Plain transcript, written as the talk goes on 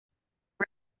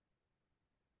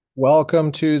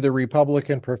Welcome to the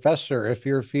Republican Professor. If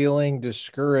you're feeling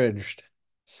discouraged,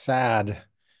 sad,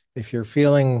 if you're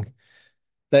feeling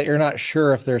that you're not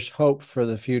sure if there's hope for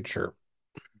the future,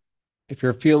 if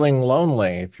you're feeling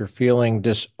lonely, if you're feeling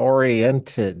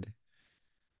disoriented,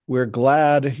 we're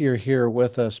glad you're here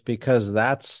with us because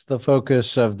that's the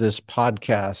focus of this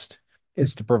podcast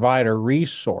is to provide a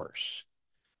resource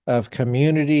of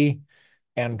community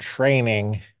and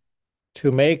training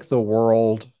to make the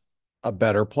world a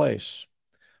better place,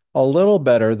 a little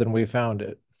better than we found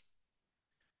it.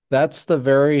 That's the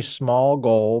very small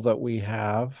goal that we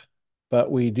have,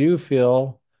 but we do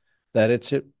feel that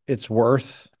it's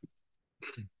worth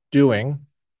doing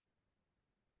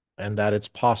and that it's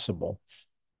possible.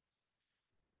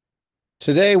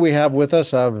 Today we have with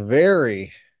us a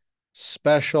very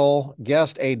special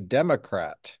guest, a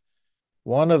Democrat,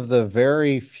 one of the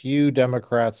very few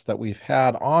Democrats that we've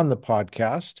had on the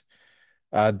podcast.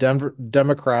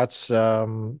 Democrats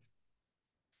now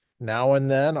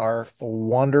and then are a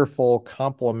wonderful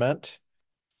compliment,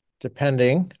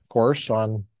 depending, of course,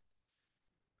 on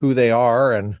who they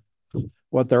are and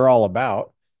what they're all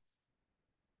about.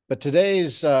 But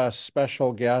today's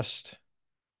special guest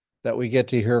that we get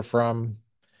to hear from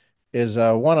is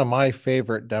one of my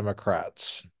favorite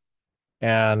Democrats,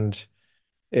 and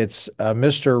it's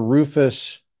Mr.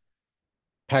 Rufus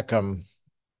Peckham,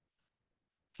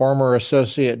 former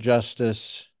Associate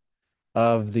Justice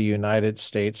of the United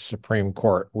States Supreme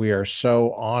Court. We are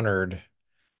so honored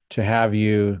to have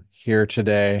you here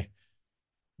today,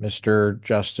 Mr.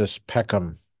 Justice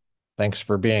Peckham. Thanks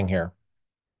for being here.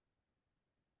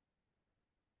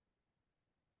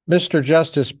 Mr.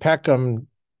 Justice Peckham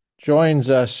joins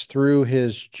us through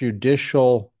his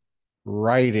judicial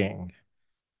writing.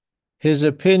 His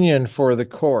opinion for the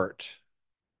court,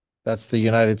 that's the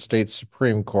United States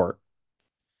Supreme Court,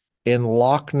 in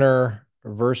Lochner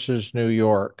versus New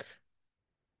York,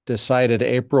 decided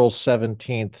April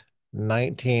 17th,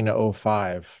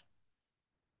 1905.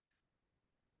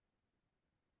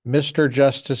 Mr.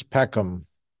 Justice Peckham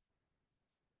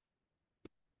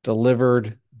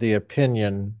delivered the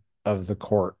opinion of the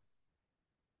court.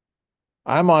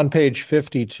 I'm on page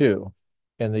 52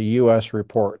 in the U.S.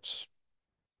 reports.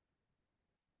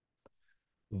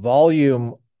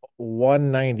 Volume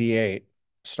 198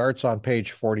 starts on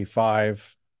page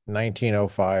 45,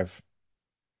 1905.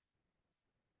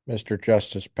 Mr.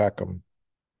 Justice Peckham.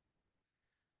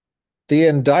 The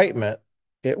indictment,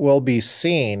 it will be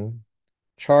seen,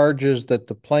 charges that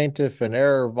the plaintiff in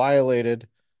error violated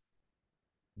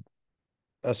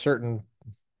a certain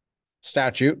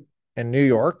statute in New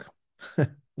York.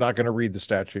 Not going to read the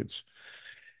statutes.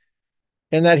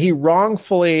 And that he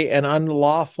wrongfully and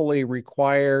unlawfully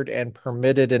required and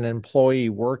permitted an employee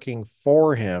working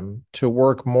for him to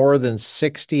work more than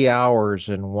 60 hours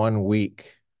in 1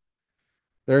 week.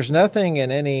 There's nothing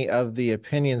in any of the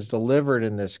opinions delivered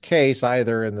in this case,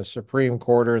 either in the Supreme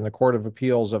Court or in the Court of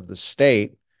Appeals of the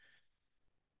state,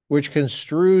 which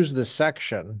construes the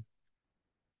section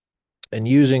and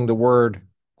using the word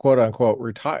quote unquote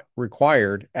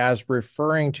required as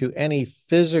referring to any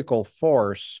physical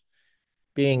force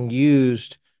being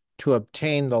used to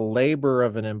obtain the labor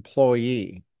of an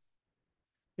employee.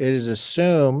 It is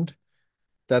assumed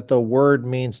that the word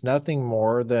means nothing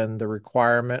more than the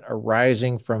requirement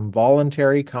arising from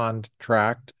voluntary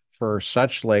contract for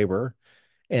such labor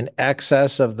in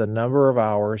excess of the number of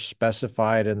hours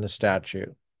specified in the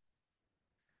statute.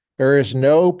 There is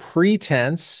no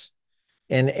pretense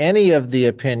in any of the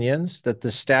opinions that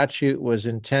the statute was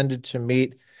intended to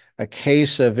meet a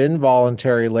case of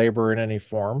involuntary labor in any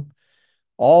form.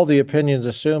 All the opinions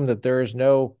assume that there is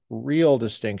no real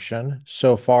distinction,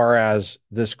 so far as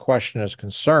this question is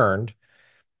concerned,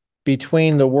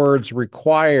 between the words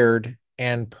required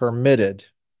and permitted.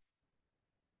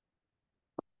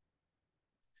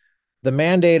 The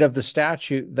mandate of the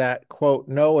statute that, quote,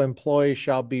 no employee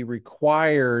shall be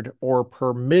required or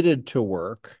permitted to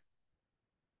work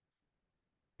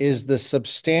is the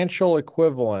substantial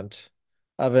equivalent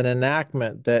of an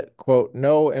enactment that, quote,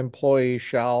 no employee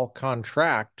shall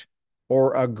contract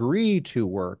or agree to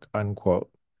work, unquote,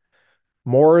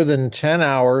 more than 10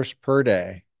 hours per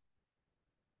day.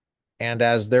 And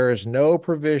as there is no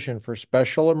provision for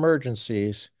special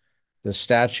emergencies, the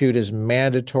statute is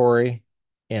mandatory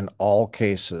in all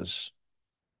cases.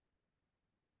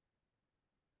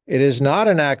 It is not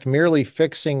an act merely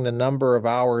fixing the number of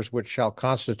hours which shall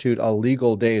constitute a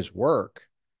legal day's work,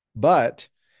 but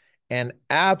an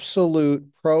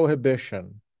absolute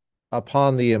prohibition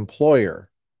upon the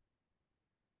employer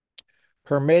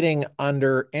permitting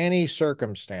under any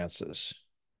circumstances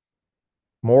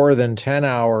more than 10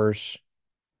 hours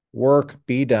work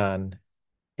be done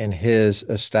in his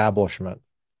establishment.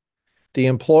 The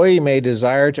employee may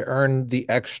desire to earn the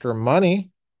extra money,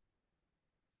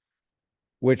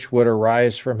 which would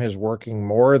arise from his working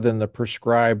more than the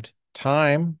prescribed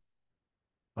time,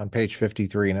 on page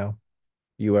 53 now,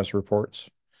 U.S. reports.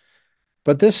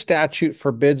 But this statute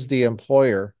forbids the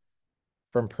employer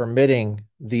from permitting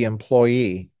the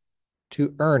employee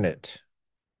to earn it.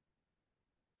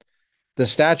 The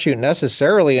statute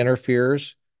necessarily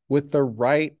interferes with the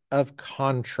right of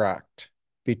contract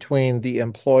between the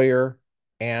employer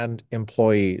and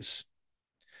employees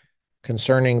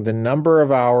concerning the number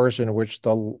of hours in which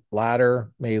the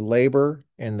latter may labor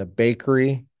in the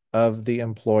bakery of the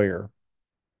employer.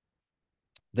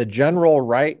 The general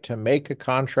right to make a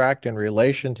contract in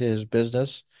relation to his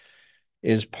business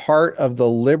is part of the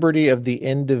liberty of the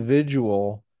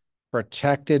individual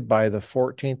protected by the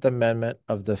 14th Amendment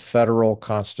of the Federal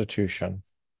Constitution.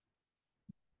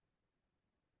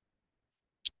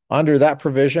 Under that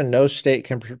provision, no state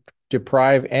can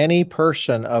deprive any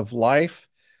person of life,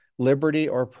 liberty,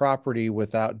 or property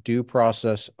without due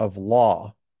process of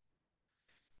law.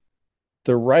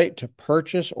 The right to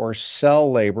purchase or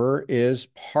sell labor is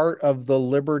part of the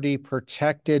liberty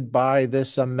protected by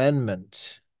this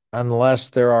amendment, unless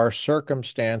there are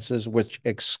circumstances which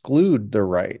exclude the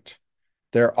right.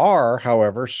 There are,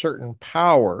 however, certain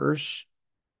powers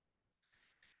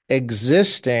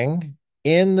existing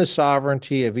in the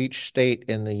sovereignty of each state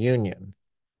in the Union,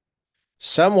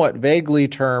 somewhat vaguely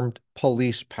termed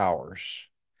police powers,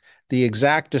 the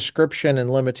exact description and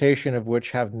limitation of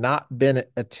which have not been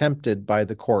attempted by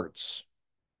the courts.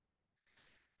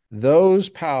 Those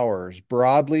powers,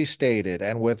 broadly stated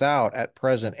and without at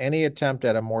present any attempt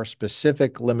at a more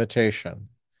specific limitation,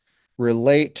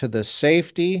 relate to the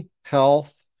safety,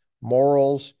 health,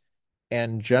 morals,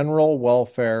 and general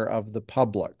welfare of the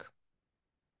public.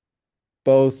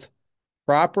 Both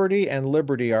property and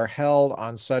liberty are held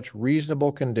on such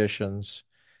reasonable conditions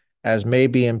as may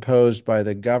be imposed by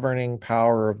the governing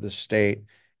power of the state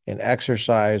in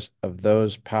exercise of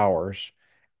those powers.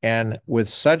 And with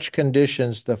such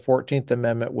conditions, the 14th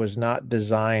Amendment was not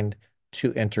designed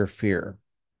to interfere.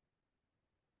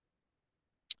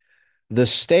 The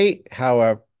state,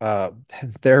 however,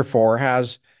 therefore,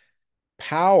 has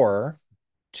power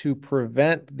to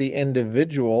prevent the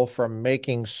individual from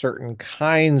making certain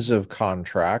kinds of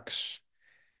contracts.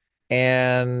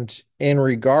 And in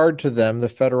regard to them, the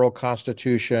federal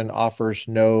constitution offers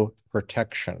no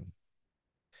protection.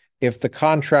 If the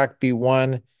contract be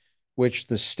one which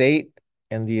the state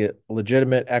and the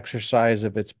legitimate exercise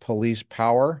of its police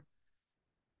power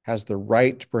has the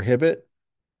right to prohibit,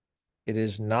 it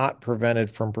is not prevented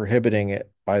from prohibiting it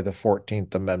by the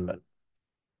 14th Amendment.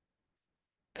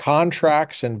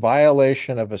 Contracts in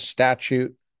violation of a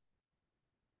statute,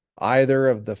 either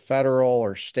of the federal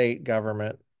or state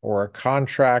government, or a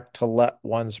contract to let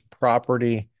one's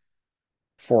property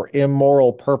for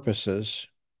immoral purposes,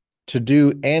 to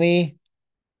do any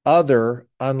other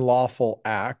unlawful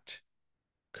act,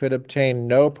 could obtain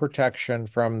no protection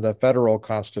from the federal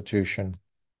Constitution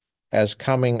as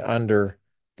coming under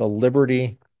the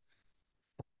liberty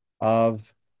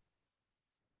of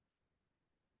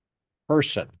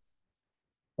person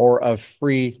or of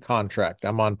free contract.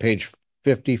 I'm on page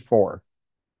 54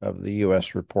 of the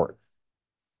U.S. report.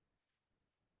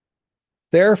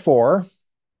 Therefore,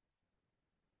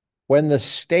 when the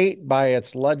state by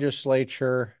its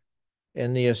legislature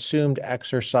in the assumed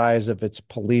exercise of its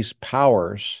police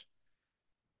powers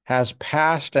has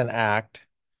passed an act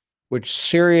which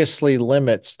seriously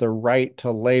limits the right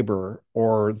to labor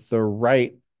or the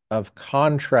right of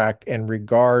contract in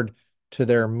regard to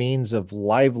their means of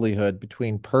livelihood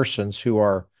between persons who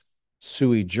are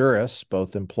sui juris,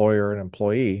 both employer and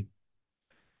employee,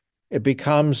 it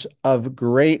becomes of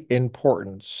great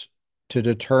importance to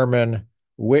determine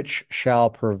which shall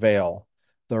prevail: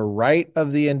 the right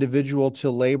of the individual to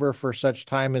labor for such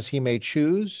time as he may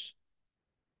choose,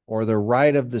 or the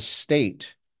right of the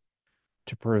state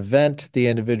to prevent the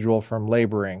individual from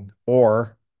laboring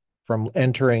or from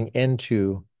entering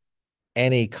into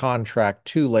any contract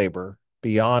to labor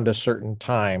beyond a certain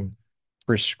time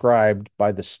prescribed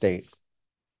by the state.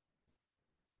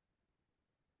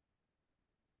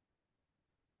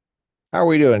 How are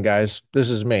we doing, guys? This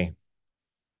is me.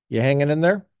 You hanging in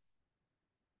there?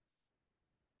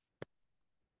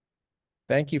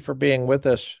 Thank you for being with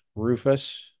us,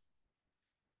 Rufus.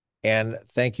 And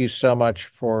thank you so much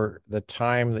for the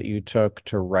time that you took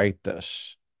to write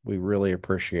this. We really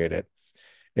appreciate it.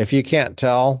 If you can't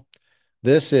tell,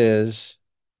 this is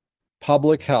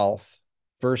public health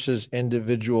versus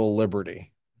individual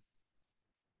liberty.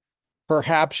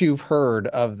 Perhaps you've heard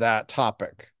of that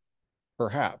topic.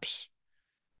 Perhaps.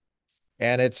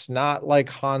 And it's not like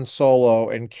Han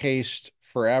Solo encased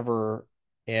forever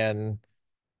in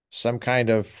some kind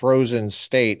of frozen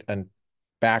state and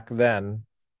back then,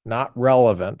 not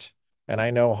relevant. And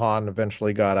I know Han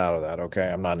eventually got out of that. Okay.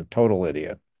 I'm not a total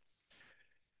idiot.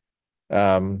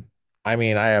 Um, I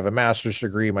mean, I have a master's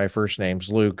degree. My first name's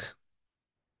Luke,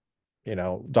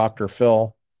 Dr.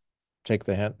 Phil, take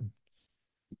the hint.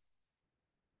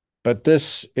 But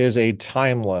this is a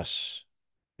timeless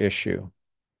issue.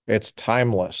 It's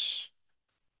timeless.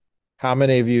 How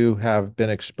many of you have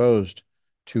been exposed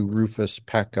to Rufus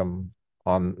Peckham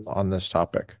on this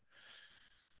topic?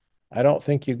 I don't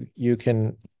think you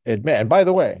can admit. And by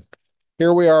the way,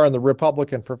 here we are on the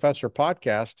Republican Professor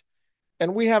podcast,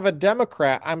 and we have a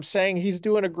Democrat. I'm saying he's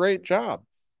doing a great job.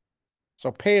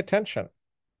 So pay attention.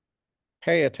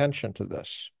 Pay attention to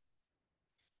this.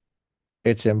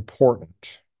 It's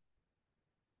important.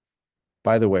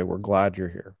 By the way, we're glad you're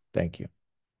here. Thank you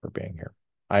for being here.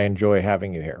 I enjoy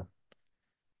having you here.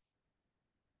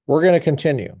 We're going to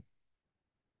continue.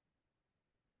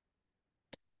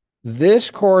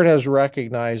 This court has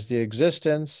recognized the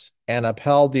existence and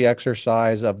upheld the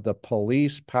exercise of the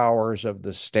police powers of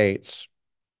the states.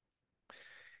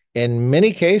 In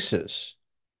many cases,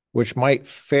 which might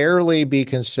fairly be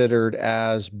considered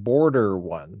as border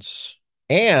ones.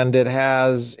 And it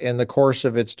has, in the course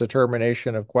of its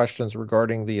determination of questions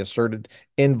regarding the asserted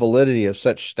invalidity of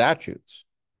such statutes,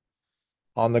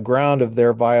 on the ground of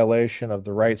their violation of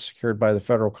the rights secured by the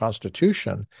federal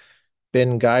Constitution,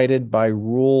 been guided by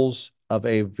rules of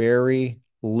a very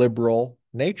liberal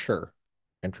nature.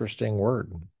 Interesting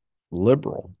word,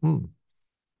 liberal.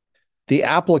 The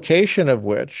application of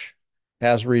which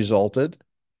has resulted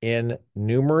in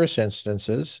numerous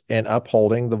instances in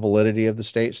upholding the validity of the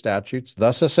state statutes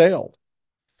thus assailed.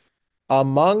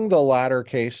 Among the latter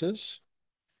cases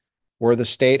where the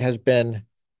state has been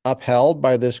upheld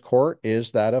by this court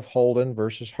is that of Holden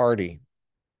versus Hardy.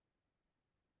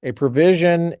 A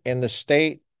provision in the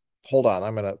state, hold on,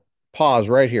 I'm going to pause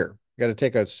right here. Got to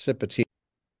take a sip of tea.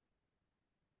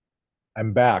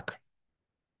 I'm back.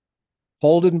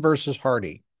 Holden versus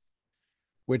Hardy,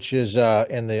 which is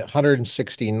in the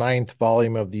 169th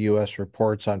volume of the U.S.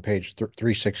 reports on page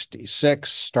 366,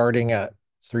 starting at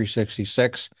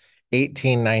 366,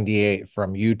 1898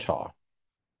 from Utah.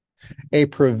 A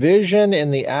provision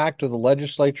in the act of the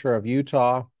legislature of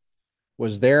Utah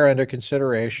was there under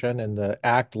consideration in the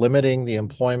act limiting the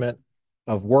employment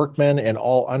of workmen in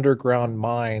all underground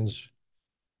mines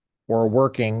or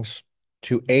workings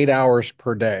to 8 hours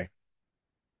per day,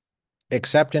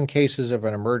 except in cases of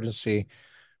an emergency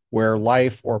where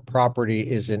life or property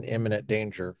is in imminent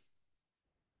danger.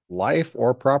 Life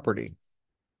or property.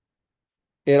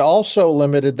 It also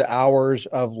limited the hours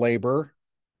of labor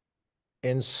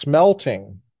in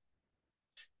smelting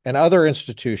and other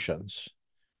institutions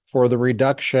for the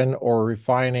reduction or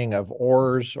refining of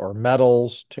ores or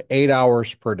metals to 8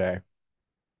 hours per day,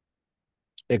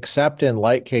 except in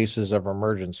light cases of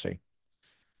emergency.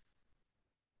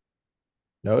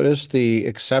 Notice the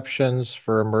exceptions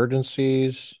for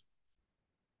emergencies.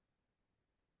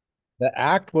 The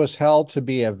act was held to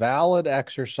be a valid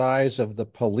exercise of the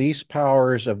police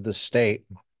powers of the state.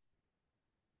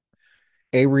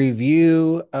 A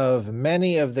review of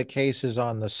many of the cases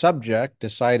on the subject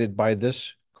decided by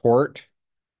this court,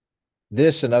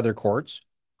 this and other courts,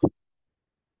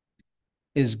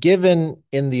 is given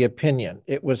in the opinion.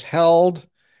 It was held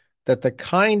that the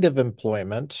kind of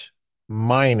employment,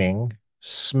 mining,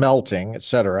 smelting,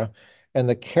 etc., and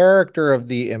the character of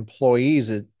the employees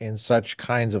in such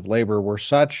kinds of labor were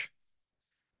such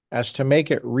as to make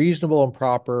it reasonable and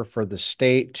proper for the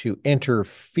state to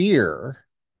interfere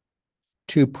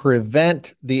to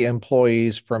prevent the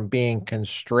employees from being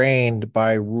constrained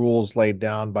by rules laid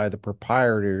down by the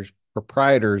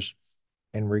proprietors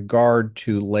in regard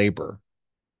to labor.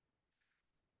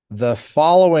 The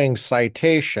following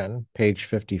citation, page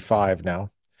 55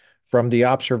 now, from the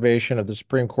observation of the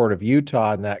Supreme Court of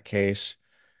Utah in that case,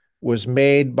 was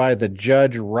made by the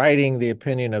judge writing the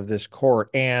opinion of this court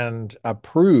and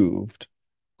approved,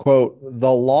 quote,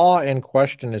 the law in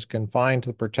question is confined to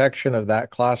the protection of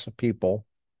that class of people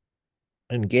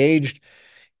engaged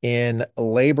in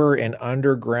labor in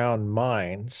underground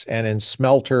mines and in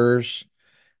smelters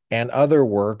and other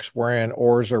works wherein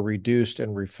ores are reduced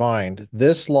and refined.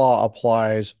 This law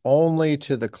applies only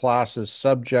to the classes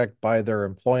subject by their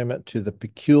employment to the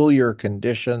peculiar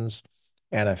conditions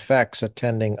and effects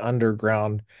attending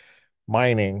underground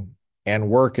mining and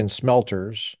work in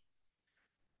smelters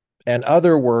and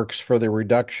other works for the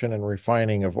reduction and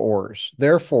refining of ores.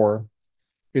 Therefore,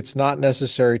 It's not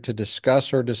necessary to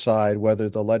discuss or decide whether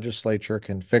the legislature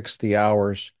can fix the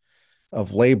hours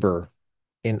of labor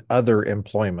in other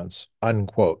employments,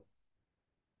 unquote.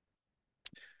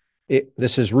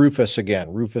 This is Rufus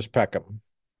again, Rufus Peckham,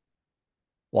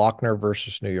 Lochner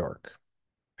versus New York,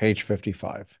 page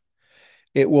 55.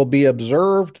 It will be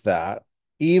observed that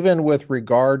even with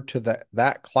regard to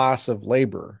that class of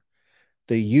labor,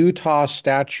 the Utah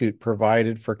statute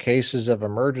provided for cases of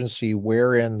emergency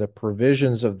wherein the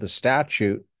provisions of the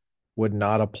statute would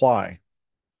not apply.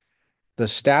 The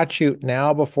statute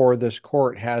now before this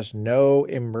court has no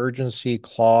emergency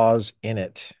clause in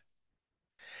it.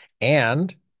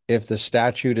 And if the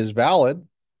statute is valid,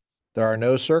 there are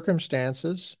no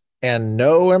circumstances and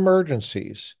no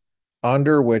emergencies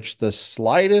under which the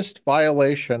slightest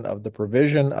violation of the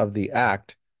provision of the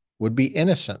act would be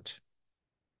innocent.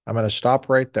 I'm going to stop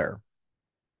right there.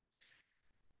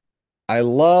 I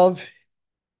love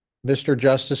Mr.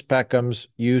 Justice Peckham's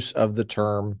use of the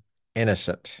term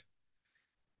innocent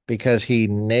because he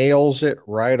nails it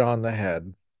right on the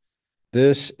head.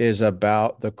 This is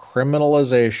about the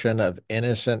criminalization of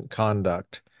innocent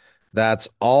conduct. That's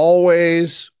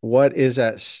always what is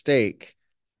at stake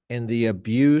in the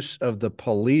abuse of the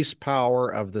police power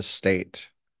of the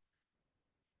state.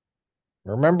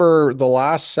 Remember the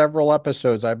last several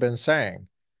episodes I've been saying,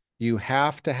 you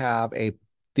have to have a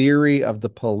theory of the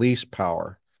police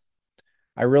power.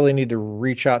 I really need to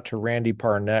reach out to Randy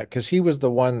Parnett because he was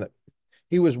one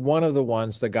of the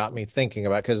ones that got me thinking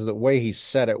about because the way he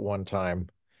said it one time,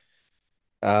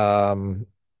 um,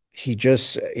 he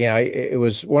just, it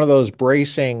was one of those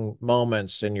bracing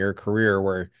moments in your career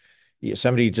where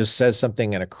somebody just says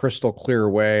something in a crystal clear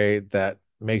way that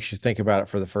makes you think about it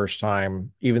for the first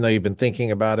time, even though you've been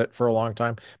thinking about it for a long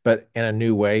time, but in a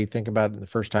new way. You think about it the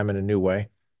first time in a new way.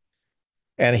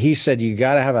 And he said, you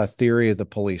got to have a theory of the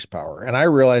police power. And I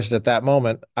realized at that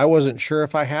moment, I wasn't sure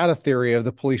if I had a theory of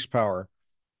the police power.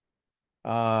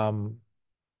 Um,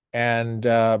 and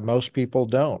most people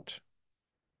don't.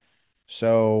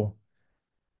 So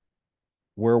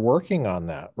we're working on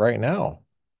that right now.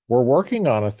 We're working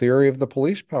on a theory of the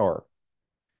police power.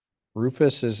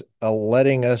 Rufus is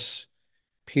letting us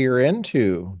peer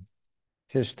into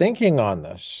his thinking on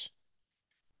this,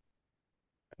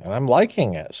 and I'm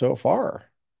liking it so far.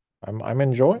 I'm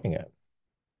enjoying it.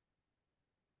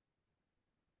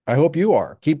 I hope you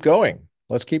are. Keep going.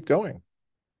 Let's keep going.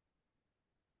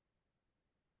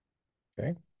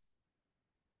 Okay.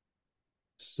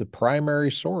 This is the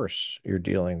primary source you're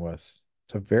dealing with.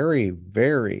 It's a very,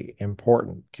 very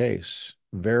important case.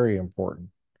 Very important.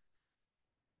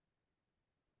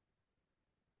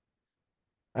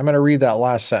 I'm going to read that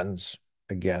last sentence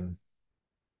again.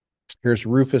 Here's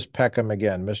Rufus Peckham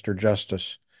again, Mr.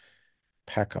 Justice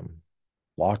Peckham.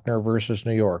 Lochner versus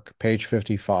New York, page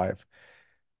 55.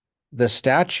 The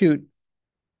statute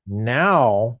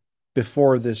now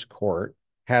before this court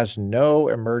has no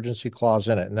emergency clause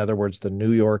in it. In other words, the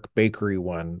New York bakery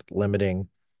one limiting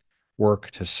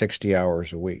work to 60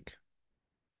 hours a week.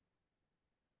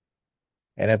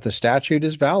 And if the statute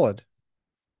is valid,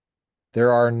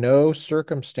 there are no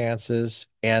circumstances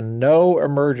and no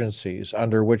emergencies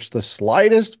under which the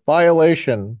slightest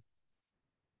violation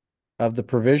of the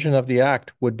provision of the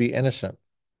act would be innocent.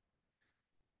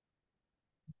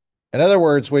 In other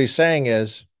words, what he's saying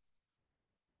is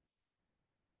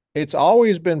it's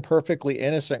always been perfectly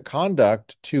innocent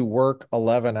conduct to work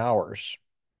 11 hours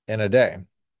in a day.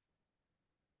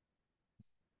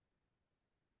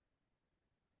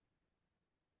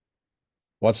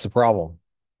 What's the problem?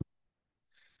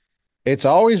 It's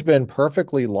always been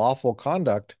perfectly lawful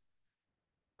conduct,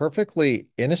 perfectly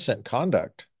innocent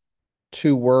conduct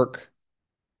to work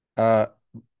uh,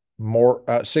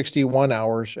 61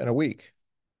 hours in a week.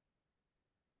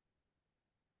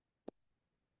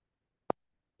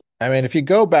 I mean, if you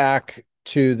go back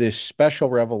to this special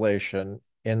revelation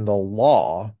in the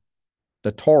law,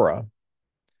 the Torah,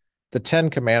 the Ten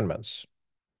Commandments,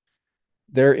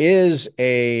 there is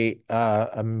a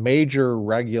major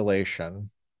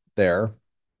regulation there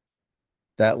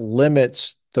that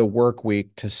limits the work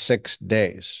week to 6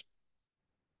 days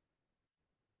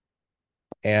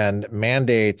and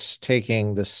mandates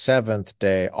taking the seventh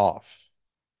day off.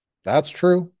 That's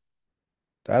true.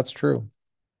 That's true.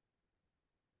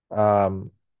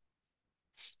 Um,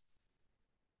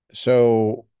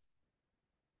 so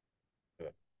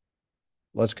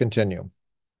let's continue.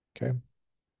 Okay.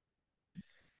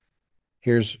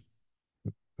 Here's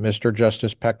Mr.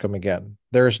 Justice Peckham again.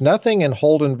 There's nothing in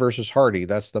Holden versus Hardy.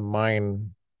 That's the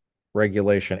mine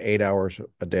regulation, 8 hours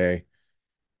a day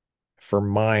for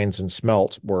mines and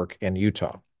smelt work in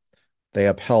Utah. They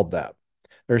upheld that.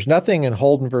 There's nothing in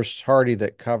Holden versus Hardy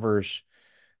that covers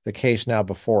the case now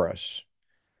before us,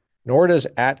 nor does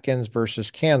Atkins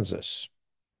versus Kansas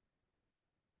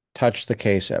touch the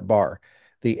case at bar.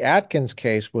 The Atkins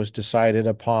case was decided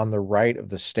upon the right of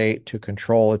the state to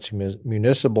control its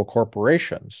municipal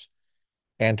corporations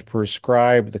and to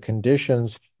prescribe the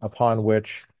conditions upon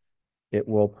which it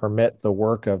will permit the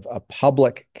work of a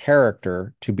public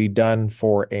character to be done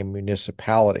for a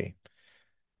municipality.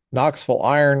 Knoxville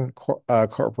Iron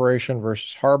Corporation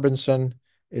versus Harbinson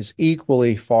is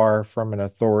equally far from an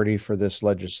authority for this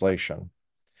legislation.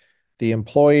 The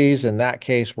employees in that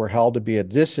case were held to be a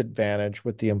disadvantage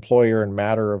with the employer in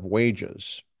matter of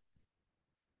wages.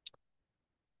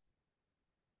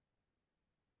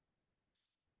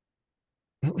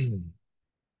 I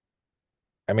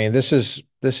mean, this is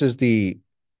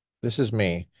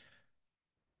me.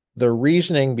 The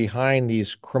reasoning behind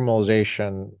these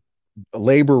criminalization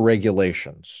labor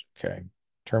regulations, okay, in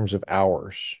terms of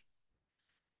hours,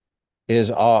 is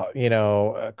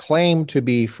claimed to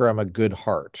be from a good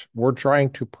heart. We're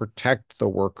trying to protect the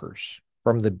workers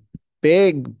from the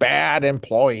big bad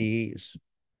employees.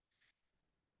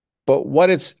 But what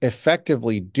it's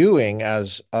effectively doing,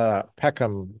 as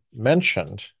Peckham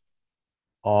mentioned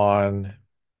on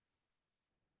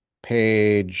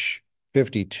page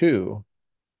 52,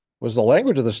 was the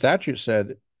language of the statute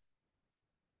said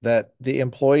that the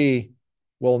employee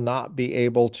will not be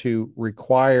able to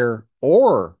require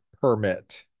or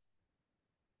permit.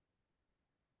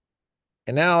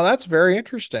 And now that's very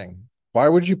interesting. Why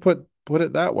would you put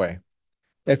it that way?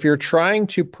 If you're trying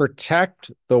to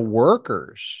protect the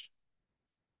workers,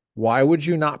 why would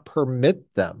you not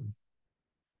permit them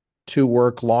to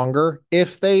work longer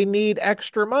if they need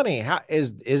extra money?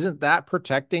 Isn't that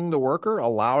protecting the worker,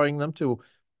 allowing them to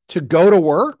go to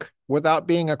work without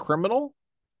being a criminal?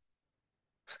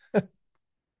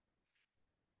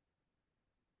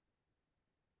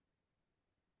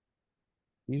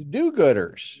 These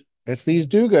do-gooders. It's these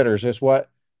do-gooders. It's what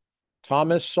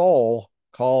Thomas Sowell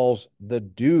calls the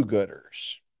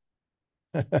do-gooders.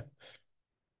 All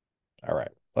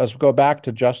right, let's go back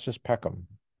to Justice Peckham.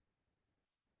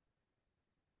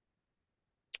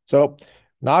 So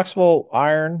Knoxville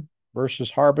Iron versus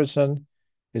Harbison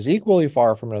is equally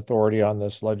far from an authority on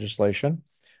this legislation.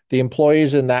 The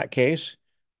employees in that case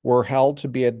were held to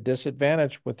be at a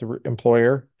disadvantage with the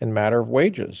employer in matter of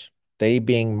wages, they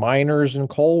being miners and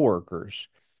coal workers.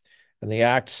 And the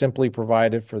act simply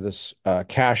provided for this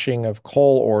cashing of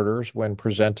coal orders when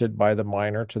presented by the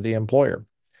miner to the employer.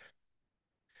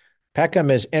 Peckham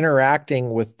is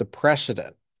interacting with the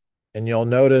precedent, and you'll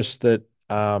notice that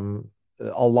a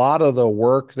lot of the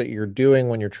work that you're doing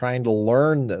when you're trying to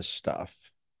learn this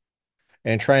stuff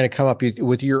and trying to come up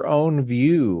with your own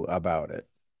view about it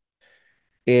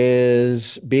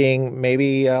is being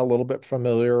maybe a little bit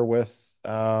familiar with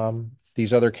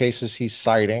these other cases he's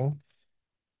citing.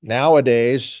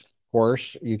 Nowadays, of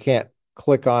course, you can't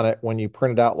click on it when you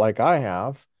print it out like I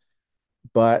have.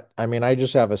 But I mean, I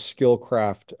just have a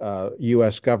Skillcraft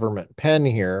US government pen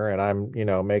here and I'm,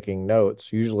 making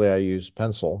notes. Usually I use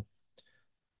pencil.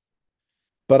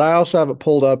 But I also have it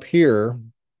pulled up here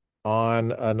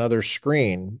on another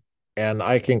screen and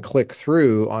I can click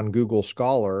through on Google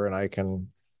Scholar and I can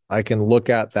look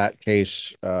at that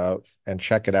case and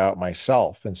check it out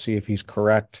myself and see if he's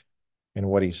correct in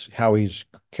how he's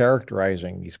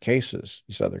characterizing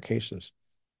these other cases.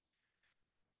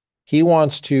 He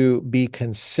wants to be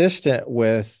consistent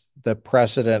with the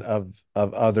precedent of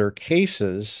other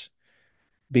cases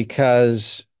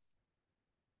because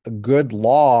a good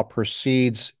law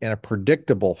proceeds in a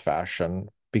predictable fashion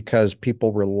because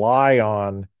people rely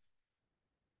on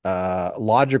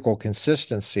logical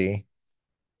consistency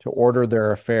to order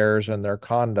their affairs and their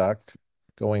conduct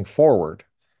going forward.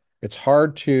 It's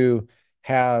hard to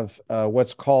have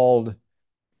what's called,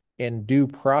 in due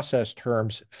process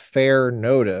terms, fair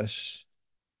notice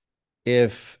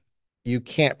if you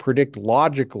can't predict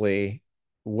logically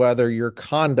whether your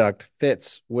conduct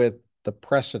fits with the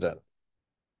precedent.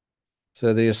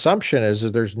 So the assumption is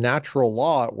that there's natural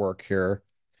law at work here,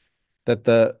 that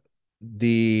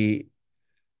the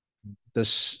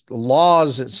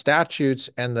laws and statutes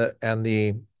and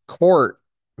the court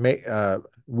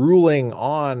ruling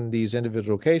on these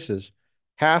individual cases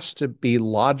has to be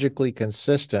logically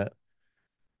consistent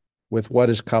with what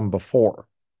has come before.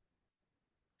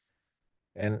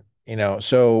 And,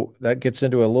 so that gets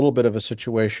into a little bit of a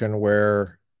situation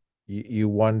where you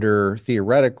wonder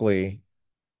theoretically,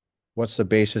 what's the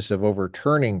basis of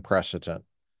overturning precedent?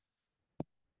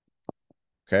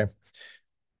 Okay.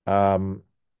 Um,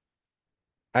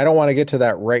 I don't want to get to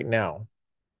that right now.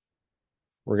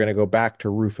 We're going to go back to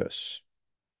Rufus.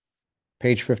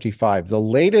 Page 55. The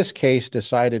latest case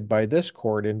decided by this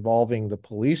court involving the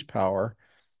police power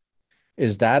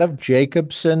is that of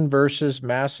Jacobson versus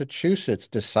Massachusetts,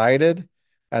 decided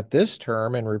at this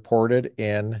term and reported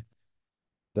in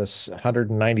the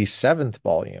 197th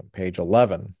volume, page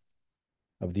 11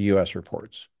 of the U.S.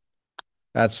 reports.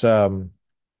 That's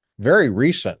very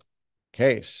recent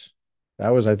case. That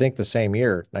was, I think, the same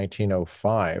year,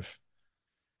 1905.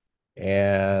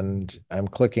 And I'm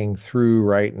clicking through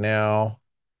right now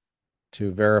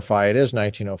to verify it is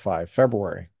 1905,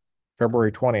 February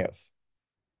 20th.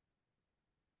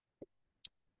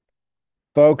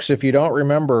 Folks, if you don't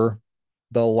remember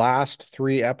the last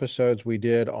three episodes we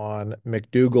did on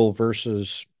McDougal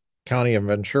versus County of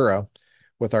Ventura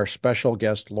with our special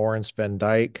guest Lawrence Van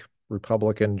Dyke,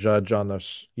 Republican judge on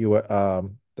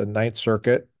the Ninth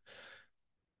Circuit,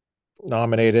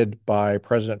 nominated by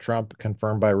President Trump,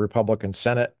 confirmed by Republican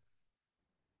Senate.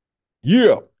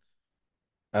 Yeah.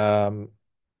 Um,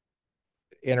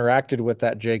 interacted with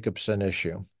that Jacobson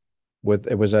issue.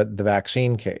 It was the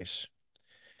vaccine case.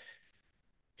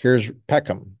 Here's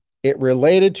Peckham. It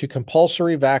related to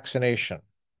compulsory vaccination,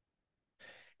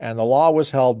 and the law was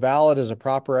held valid as a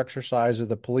proper exercise of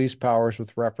the police powers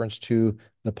with reference to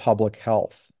the public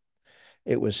health.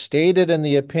 It was stated in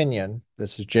the opinion,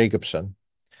 this is Jacobson,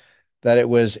 that it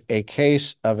was a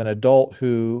case of an adult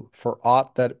who, for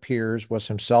aught that appears, was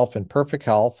himself in perfect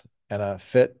health and a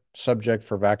fit subject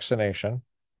for vaccination,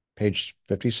 page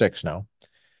 56 now,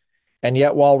 and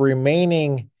yet while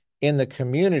remaining in the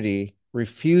community,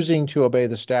 refusing to obey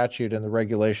the statute and the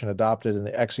regulation adopted in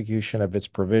the execution of its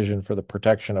provision for the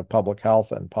protection of public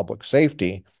health and public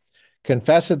safety,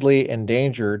 confessedly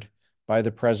endangered by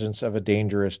the presence of a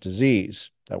dangerous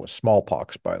disease. That was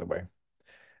smallpox, by the way.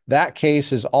 That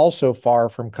case is also far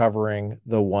from covering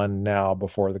the one now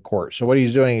before the court. So what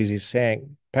he's doing is he's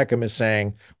saying, Peckham is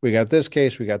saying, we got this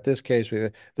case, we got this case.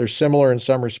 They're similar in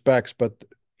some respects, but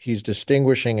he's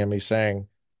distinguishing them. He's saying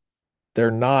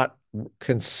they're not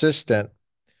consistent.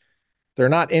 They're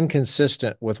not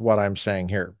inconsistent with what I'm saying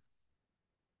here.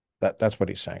 That's what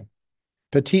he's saying.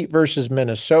 Petit versus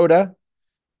Minnesota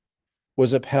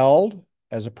was upheld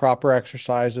as a proper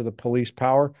exercise of the police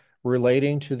power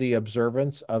relating to the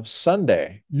observance of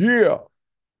Sunday. Yeah.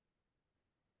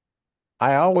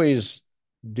 I always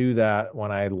do that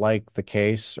when I like the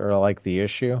case or I like the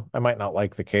issue. I might not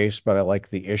like the case, but I like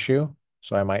the issue.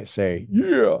 So I might say,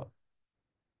 yeah,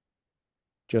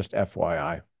 just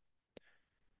FYI.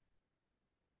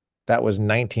 That was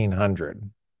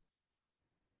 1900.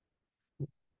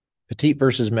 Petit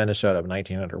versus Minnesota of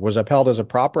 1900 was upheld as a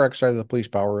proper exercise of the police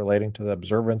power relating to the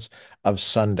observance of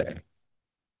Sunday.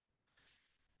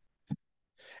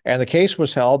 And the case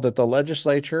was held that the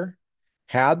legislature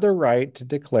had the right to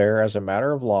declare as a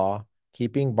matter of law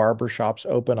keeping barber shops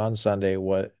open on Sunday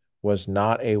was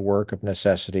not a work of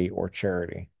necessity or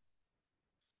charity.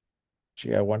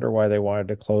 Gee, I wonder why they wanted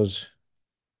to close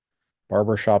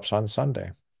barber shops on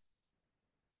Sunday.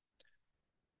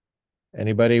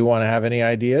 Anybody want to have any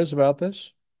ideas about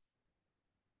this?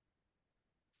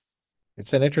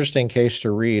 It's an interesting case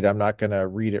to read. I'm not going to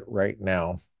read it right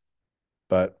now,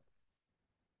 but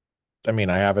I mean,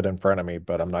 I have it in front of me,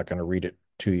 but I'm not going to read it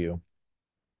to you.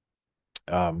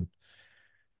 Um,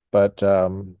 but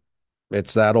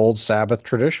it's that old Sabbath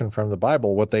tradition from the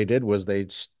Bible. What they did was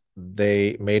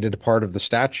they made it a part of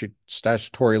the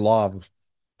statutory law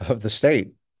of the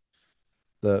state,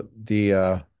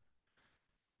 the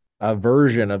a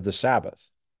version of the Sabbath.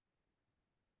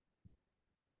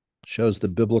 Shows the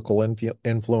biblical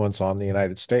influence on the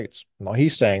United States. Now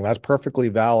he's saying that's perfectly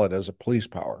valid as a police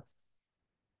power,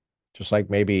 just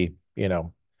like maybe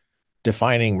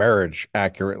defining marriage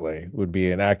accurately would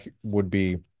be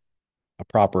a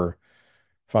proper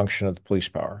function of the police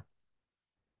power.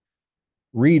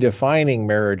 Redefining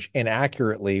marriage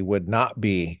inaccurately would not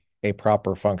be a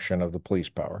proper function of the police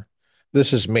power.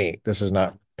 This is me. This is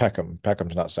not Peckham.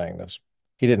 Peckham's not saying this.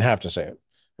 He didn't have to say it.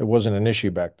 It wasn't an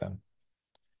issue back then.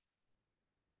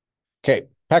 Okay,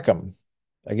 Peckham,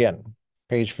 again,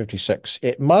 page 56.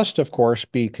 It must, of course,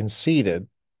 be conceded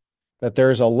that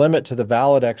there is a limit to the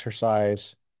valid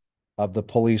exercise of the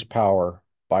police power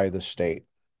by the state.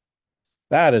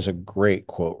 That is a great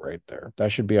quote right there.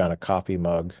 That should be on a coffee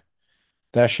mug.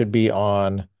 That should be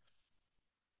on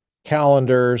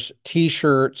calendars,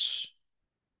 t-shirts.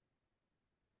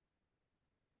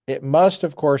 It must,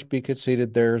 of course, be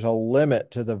conceded there's a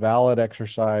limit to the valid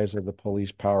exercise of the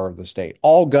police power of the state.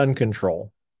 All gun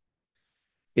control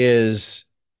is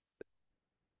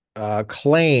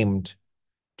claimed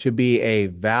to be a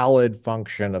valid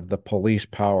function of the police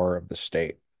power of the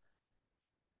state.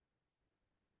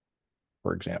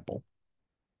 for example.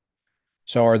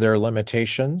 So are there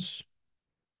limitations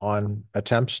on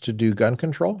attempts to do gun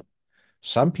control?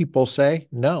 Some people say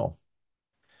no.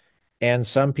 And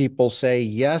some people say,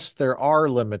 yes, there are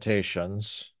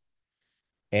limitations.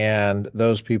 And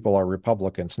those people are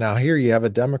Republicans. Now, here you have a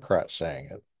Democrat saying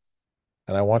it.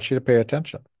 And I want you to pay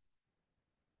attention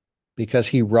because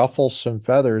he ruffles some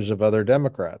feathers of other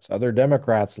Democrats. Other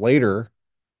Democrats later,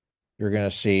 you're going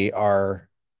to see, are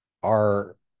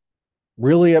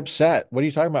really upset. What are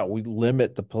you talking about? We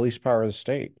limit the police power of the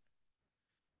state.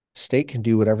 State can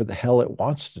do whatever the hell it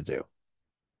wants to do.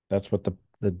 That's what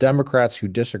the Democrats who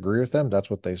disagree with them, that's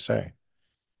what they say.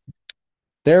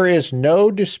 There is no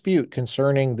dispute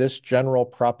concerning this general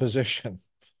proposition.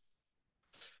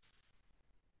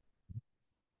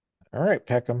 All right,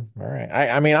 Peckham. All right.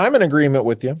 I mean, I'm in agreement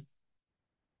with you.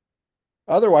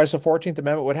 Otherwise, the 14th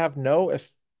Amendment would have no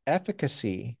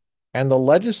efficacy, and the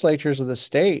legislatures of the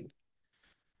state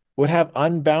would have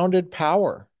unbounded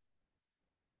power.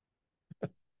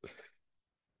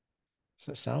 Does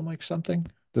that sound like something?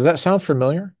 Does that sound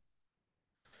familiar?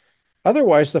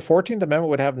 Otherwise, the 14th Amendment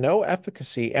would have no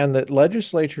efficacy, and the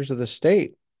legislatures of the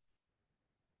state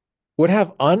would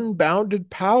have unbounded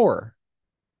power.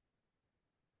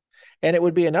 And it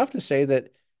would be enough to say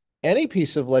that any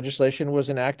piece of legislation was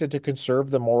enacted to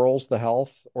conserve the morals, the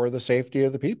health, or the safety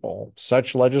of the people.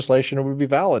 Such legislation would be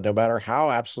valid, no matter how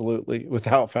absolutely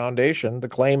without foundation the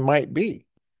claim might be.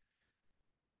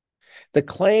 The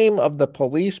claim of the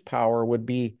police power would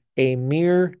be a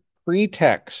mere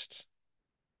pretext,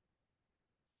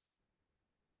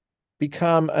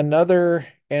 become another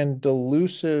and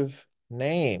delusive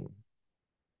name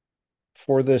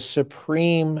for the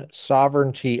supreme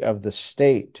sovereignty of the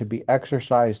state to be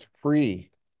exercised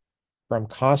free from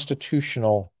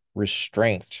constitutional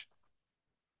restraint.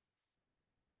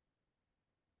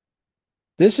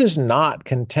 This is not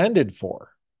contended for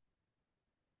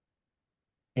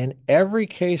in every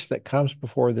case that comes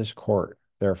before this court,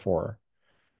 therefore,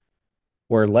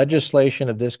 where legislation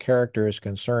of this character is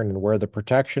concerned and where the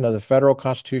protection of the federal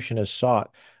Constitution is sought,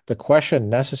 the question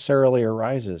necessarily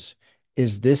arises,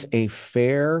 is this a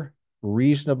fair,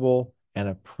 reasonable, and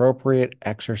appropriate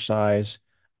exercise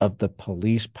of the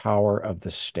police power of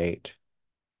the state?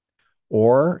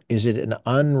 Or is it an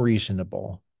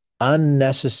unreasonable,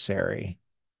 unnecessary,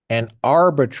 and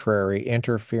arbitrary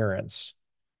interference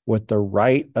with the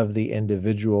right of the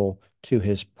individual to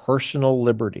his personal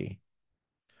liberty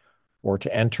or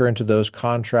to enter into those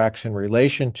contracts in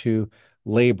relation to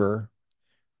labor,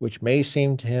 which may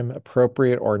seem to him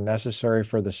appropriate or necessary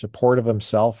for the support of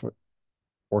himself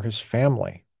or his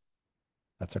family?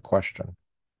 That's a question.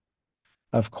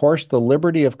 Of course, the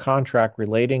liberty of contract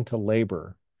relating to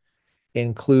labor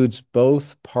includes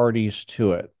both parties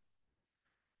to it.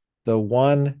 The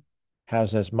one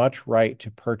has as much right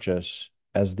to purchase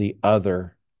as the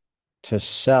other to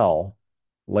sell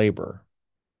labor.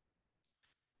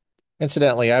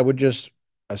 Incidentally, I would just,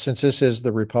 since this is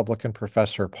the Republican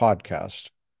Professor podcast,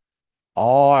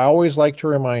 I always like to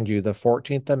remind you the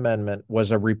 14th Amendment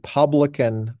was a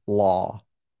Republican law.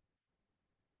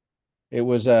 It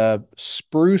was a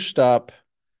spruced up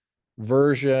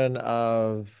version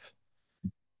of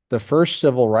the first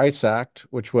Civil Rights Act,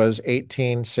 which was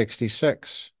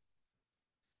 1866.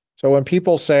 So when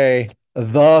people say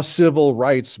the civil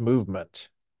rights movement,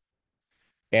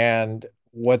 and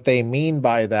what they mean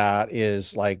by that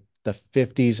is like the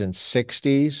 50s and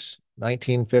 60s,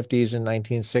 1950s and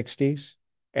 1960s,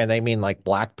 and they mean like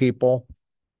black people,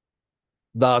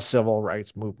 the civil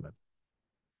rights movement.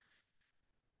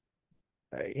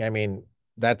 I mean,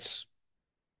 that's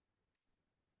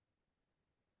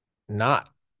not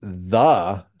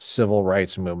the civil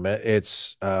rights movement.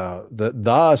 It's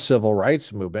the civil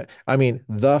rights movement. I mean,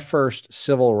 the first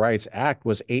Civil Rights Act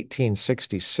was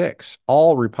 1866,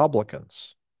 all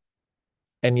Republicans.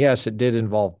 And yes, it did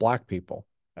involve black people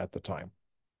at the time,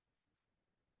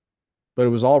 but it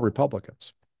was all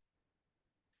Republicans.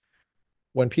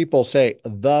 When people say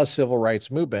the civil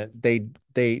rights movement,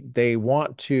 they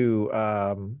want to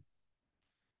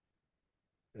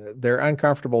they're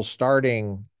uncomfortable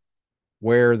starting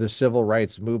where the civil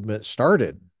rights movement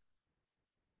started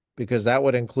because that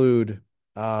would include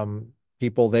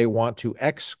people they want to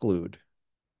exclude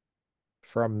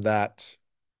from that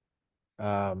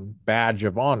badge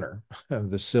of honor of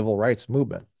the civil rights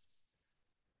movement.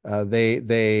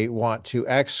 They want to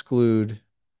exclude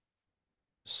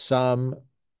some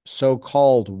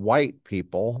so-called white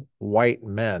people, white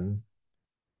men,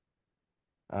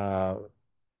 uh,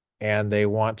 and they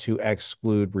want to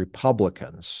exclude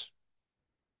Republicans.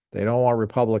 They don't want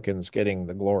Republicans getting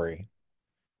the glory.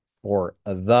 for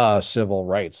the civil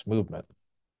rights movement.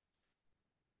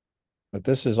 But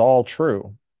this is all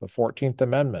true. The 14th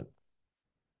Amendment.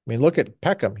 I mean, look at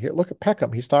Peckham. Here, look at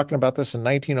Peckham. He's talking about this in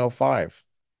 1905,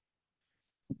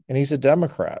 and he's a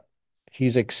Democrat.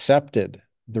 He's accepted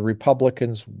the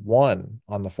Republicans won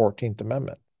on the 14th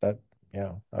Amendment. That,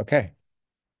 okay.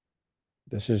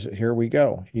 This is here we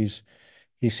go. He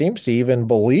seems to even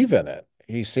believe in it.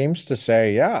 He seems to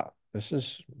say, yeah, this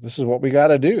is what we got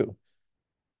to do.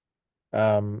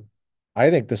 I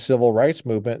think the civil rights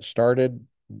movement started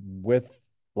with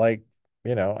like,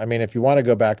 I mean, if you want to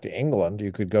go back to England,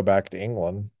 you could go back to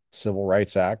England, Civil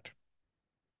Rights Act,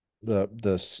 the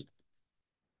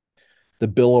the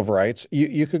Bill of Rights.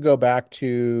 You could go back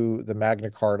to the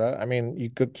Magna Carta. I mean, you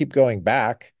could keep going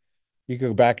back. You could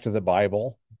go back to the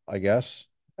Bible, I guess.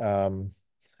 Um,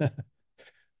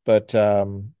 but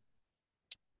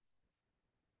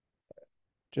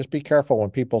just be careful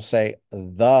when people say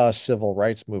the civil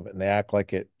rights movement and they act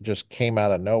like it just came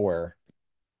out of nowhere.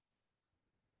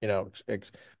 You know,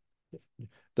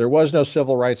 there was no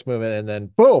civil rights movement, and then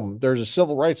boom, there's a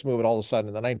civil rights movement all of a sudden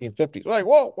in the 1950s. Like,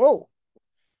 whoa, whoa,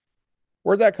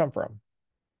 where'd that come from?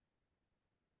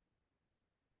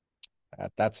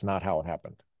 That's not how it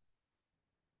happened.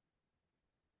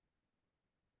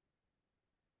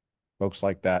 Folks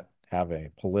like that have a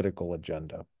political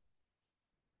agenda.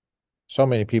 So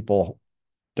many people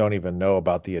don't even know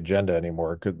about the agenda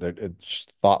anymore because it's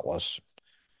thoughtless.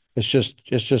 It's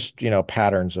just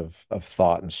patterns of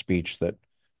thought and speech that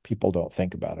people don't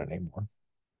think about anymore.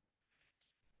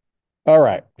 All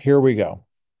right, here we go.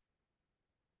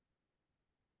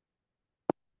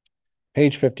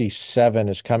 Page 57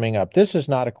 is coming up. This is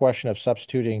not a question of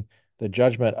substituting the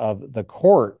judgment of the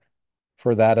court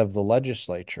for that of the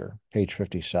legislature. Page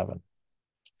 57.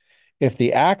 If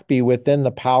the act be within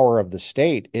the power of the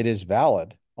state, it is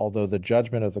valid, although the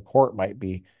judgment of the court might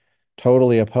be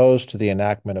totally opposed to the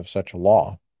enactment of such a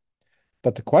law.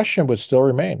 But the question would still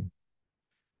remain,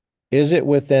 is it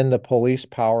within the police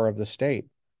power of the state?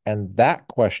 And that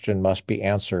question must be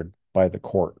answered by the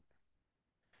court.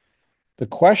 The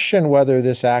question whether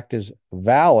this act is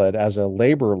valid as a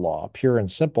labor law, pure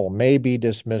and simple, may be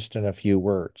dismissed in a few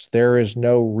words. There is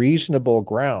no reasonable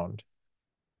ground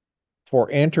for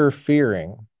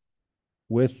interfering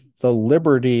with the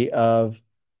liberty of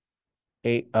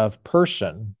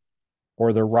person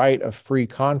or the right of free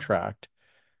contract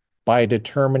by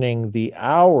determining the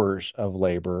hours of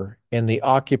labor in the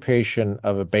occupation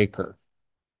of a baker.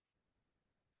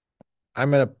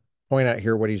 I'm going to point out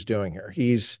here what he's doing here.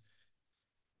 He's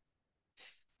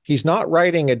not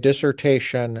writing a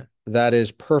dissertation that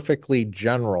is perfectly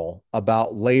general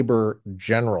about labor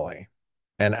generally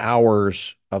and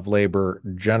hours of labor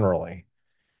generally.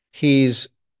 He's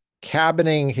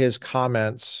cabining his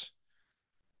comments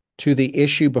to the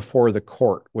issue before the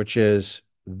court, which is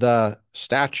the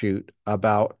statute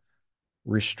about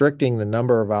restricting the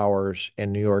number of hours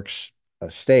in New York's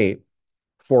state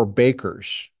for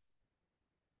bakers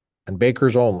and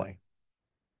bakers only.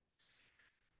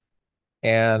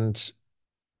 And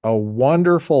a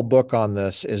wonderful book on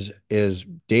this is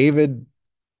David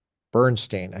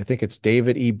Bernstein. I think it's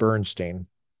David E. Bernstein.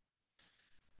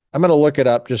 I'm going to look it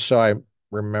up just so I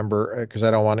remember because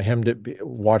I don't want him to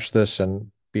watch this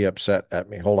and be upset at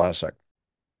me. Hold on a sec.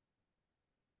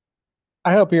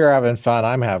 I hope you're having fun.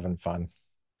 I'm having fun.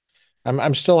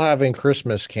 I'm still having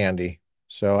Christmas candy,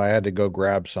 so I had to go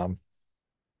grab some.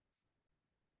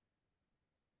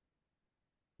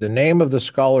 The name of the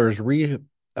scholar's re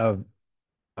of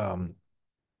um,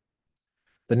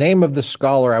 the name of the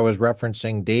scholar I was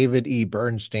referencing, David E.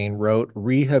 Bernstein, wrote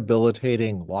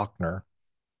Rehabilitating Lochner.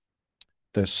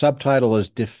 The subtitle is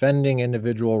Defending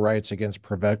Individual Rights Against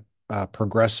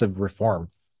Progressive Reform.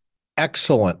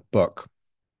 Excellent book.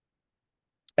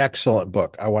 Excellent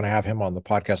book. I want to have him on the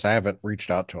podcast. I haven't reached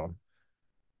out to him.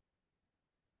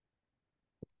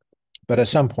 But at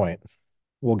some point,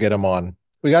 we'll get him on.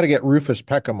 We got to get Rufus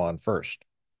Peckham on first.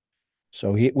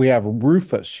 So we have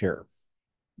Rufus here.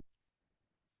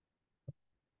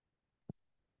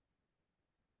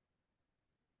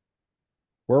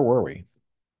 Where were we?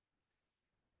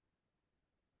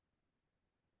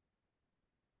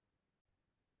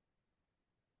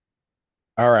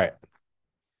 All right.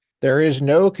 There is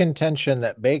no contention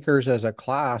that bakers as a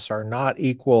class are not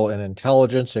equal in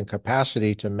intelligence and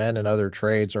capacity to men in other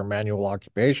trades or manual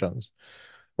occupations,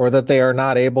 or that they are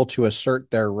not able to assert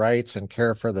their rights and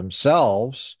care for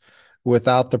themselves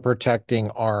without the protecting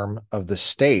arm of the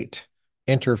state,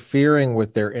 interfering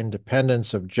with their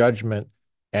independence of judgment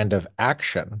and of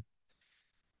action.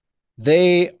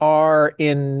 They are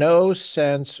in no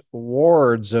sense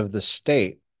wards of the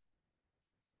state,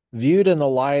 Viewed in the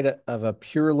light of a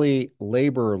purely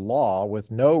labor law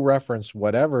with no reference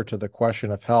whatever to the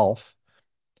question of health,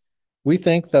 we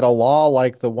think that a law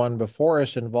like the one before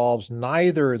us involves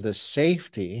neither the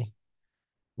safety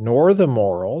nor the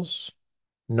morals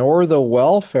nor the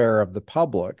welfare of the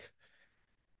public,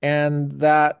 and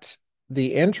that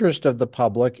the interest of the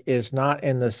public is not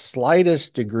in the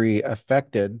slightest degree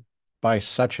affected by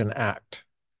such an act.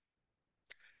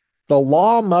 The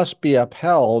law must be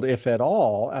upheld, if at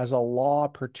all, as a law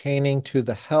pertaining to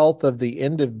the health of the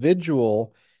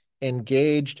individual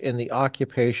engaged in the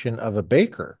occupation of a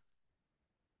baker.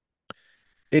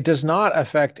 It does not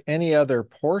affect any other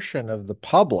portion of the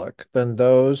public than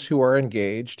those who are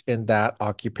engaged in that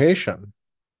occupation.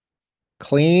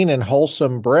 Clean and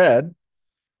wholesome bread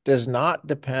does not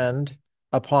depend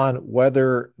upon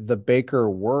whether the baker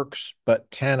works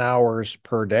but 10 hours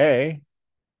per day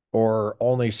or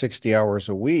only 60 hours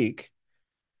a week.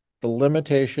 The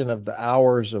limitation of the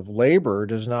hours of labor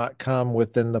does not come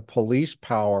within the police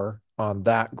power on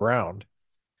that ground.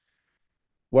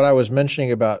 What I was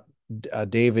mentioning about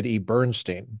David E.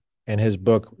 Bernstein in his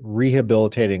book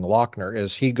Rehabilitating Lochner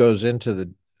is he goes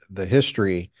into the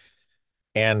history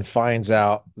and finds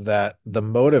out that the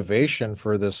motivation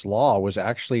for this law was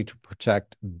actually to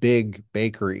protect big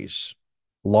bakeries,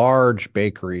 large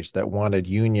bakeries that wanted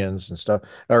unions and stuff,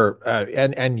 or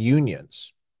and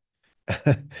unions,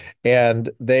 and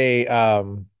they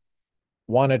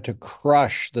wanted to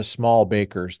crush the small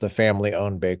bakers, the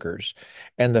family-owned bakers,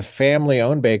 and the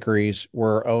family-owned bakeries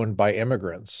were owned by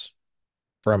immigrants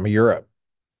from Europe.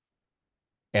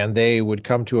 And they would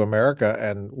come to America,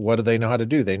 and what do they know how to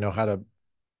do? They know how to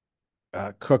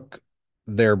cook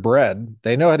their bread.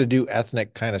 They know how to do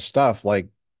ethnic kind of stuff like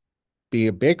be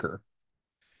a baker.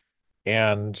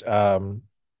 And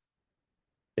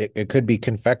it could be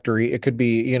confectionery. It could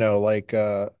be, like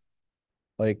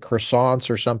croissants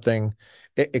or something.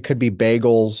 It could be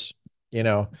bagels, you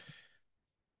know.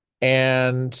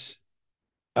 And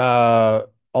uh,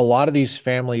 a lot of these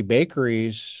family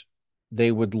bakeries, they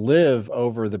would live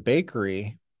over the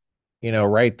bakery,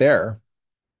 right there.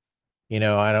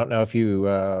 I don't know if you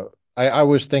I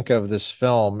always think of this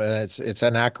film, and it's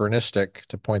anachronistic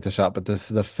to point this out, but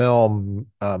the film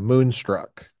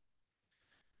Moonstruck,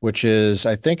 which is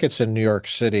I think it's in New York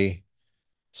City,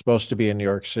 supposed to be in New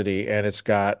York City, and it's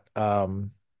got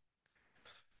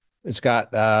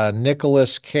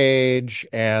Nicolas Cage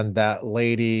and that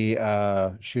lady,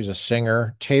 she was a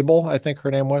singer, Table, I think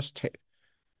her name was.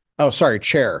 Oh, sorry,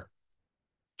 Chair.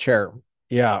 Chair.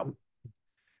 Yeah.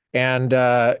 And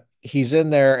he's in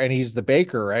there and he's the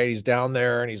baker, right? He's down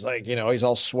there and he's like, he's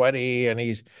all sweaty and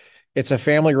it's a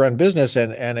family run business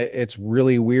and it's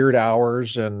really weird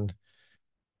hours and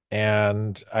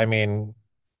I mean,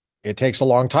 it takes a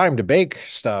long time to bake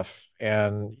stuff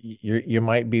and you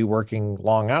might be working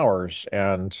long hours.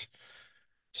 And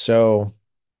so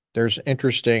there's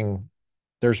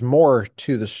more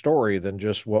to the story than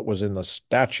just what was in the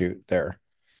statute there.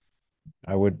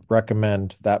 I would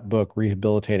recommend that book,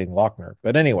 Rehabilitating Lochner.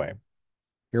 But anyway,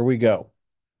 here we go.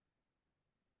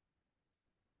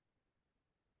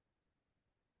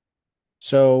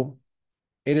 So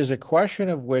it is a question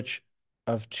of which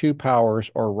of two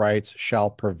powers or rights shall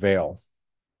prevail: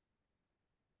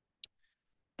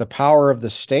 the power of the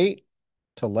state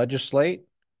to legislate,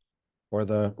 or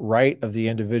the right of the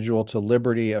individual to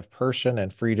liberty of person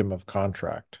and freedom of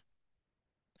contract.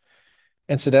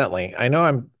 Incidentally, I know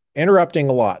I'm interrupting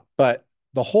a lot, but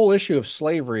the whole issue of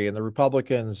slavery and the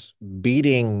Republicans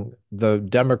beating the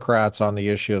Democrats on the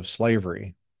issue of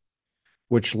slavery,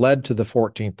 which led to the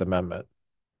 14th Amendment,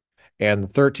 and the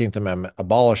 13th Amendment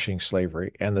abolishing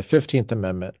slavery, and the 15th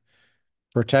Amendment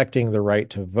protecting the right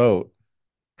to vote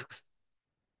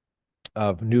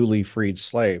of newly freed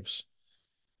slaves.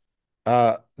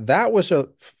 That was a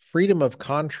freedom of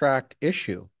contract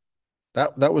issue.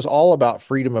 That was all about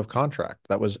freedom of contract.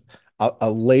 That was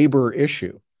a labor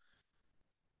issue.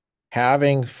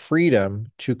 Having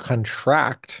freedom to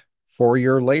contract for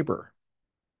your labor.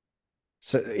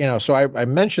 So I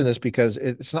mention this because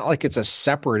it's not like it's a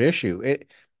separate issue.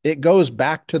 It goes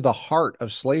back to the heart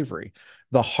of slavery,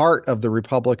 the heart of the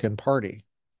Republican Party.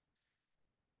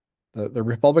 The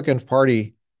Republican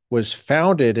Party was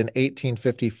founded in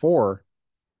 1854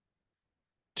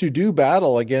 to do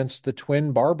battle against the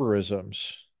twin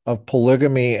barbarisms of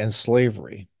polygamy and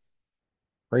slavery.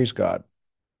 Praise God.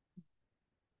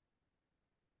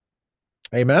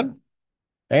 Amen.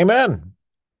 Amen.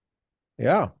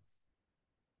 Yeah.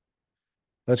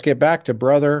 Let's get back to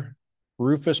brother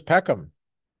Rufus Peckham.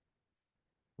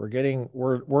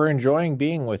 We're enjoying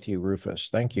being with you, Rufus.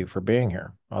 Thank you for being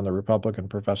here on the Republican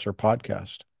Professor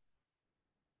podcast.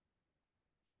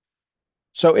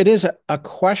 So it is a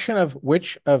question of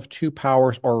which of two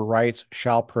powers or rights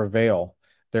shall prevail.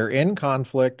 They're in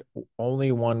conflict,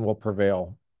 only one will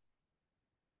prevail,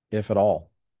 if at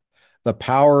all. The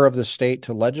power of the state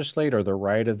to legislate or the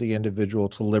right of the individual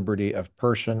to liberty of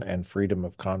person and freedom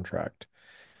of contract.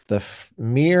 The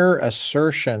mere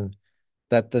assertion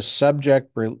that the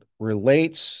subject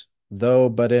relates, though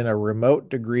but in a remote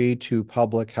degree, to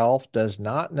public health does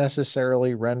not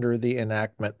necessarily render the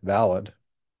enactment valid.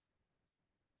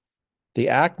 The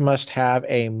act must have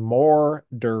a more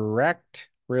direct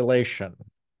relation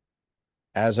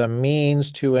as a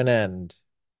means to an end,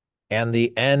 and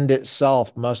the end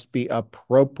itself must be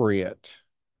appropriate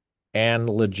and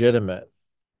legitimate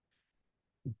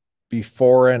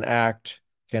before an act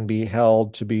can be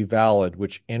held to be valid,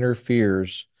 which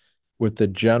interferes with the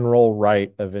general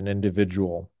right of an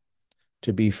individual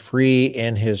to be free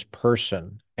in his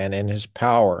person and in his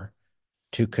power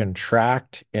to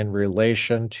contract in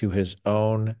relation to his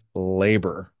own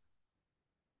labor.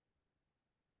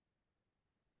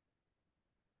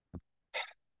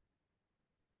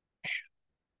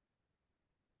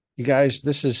 You guys,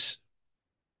 this is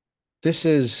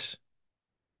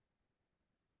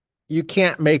you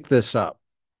can't make this up.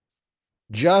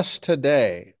 Just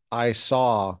today, I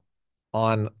saw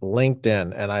on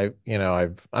LinkedIn, and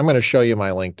I'm going to show you my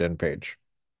LinkedIn page.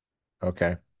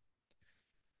 Okay.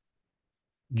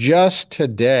 Just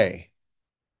today,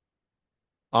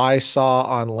 I saw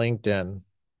on LinkedIn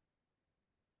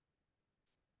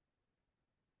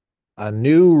a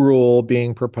new rule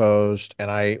being proposed, and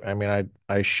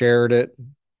I shared it.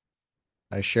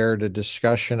 I shared a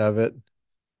discussion of it.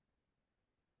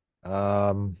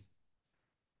 Um,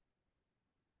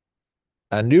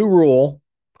 a new rule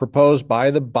proposed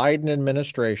by the Biden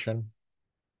administration.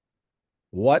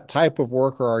 What type of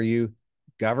worker are you?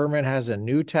 Government has a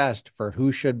new test for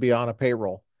who should be on a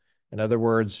payroll. In other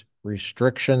words,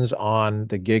 restrictions on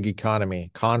the gig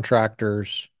economy,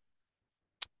 contractors,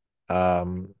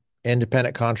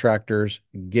 independent contractors,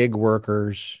 gig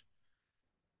workers,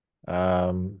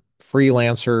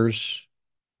 freelancers.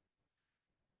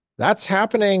 That's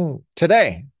happening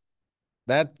today.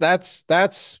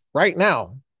 That's right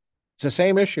now. It's the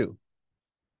same issue.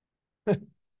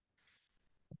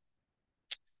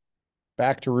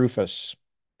 Back to Rufus,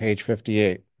 page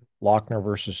 58, Lochner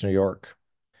versus New York.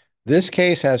 This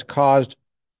case has caused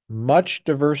much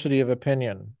diversity of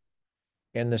opinion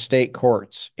in the state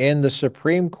courts. In the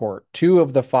Supreme Court, two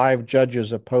of the five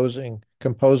judges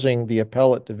composing the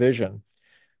appellate division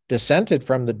dissented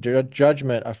from the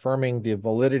judgment affirming the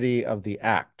validity of the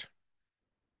act.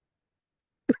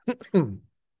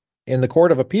 In the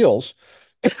Court of Appeals,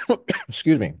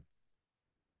 excuse me,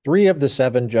 three of the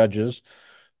seven judges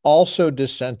also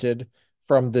dissented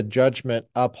from the judgment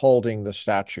upholding the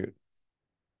statute.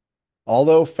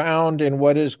 Although found in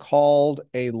what is called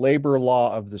a labor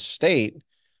law of the state,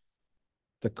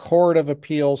 the Court of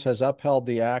Appeals has upheld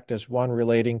the act as one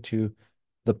relating to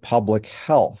the public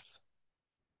health.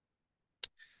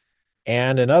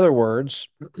 And in other words,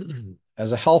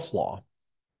 as a health law.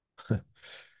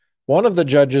 One of the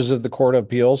judges of the Court of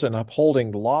Appeals in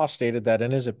upholding the law stated that,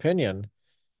 in his opinion,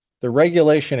 the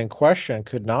regulation in question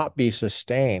could not be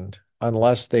sustained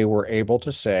unless they were able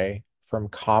to say from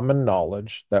common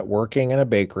knowledge that working in a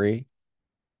bakery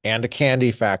and a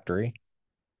candy factory,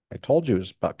 I told you it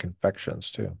was about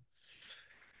confections too,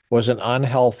 was an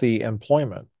unhealthy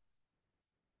employment.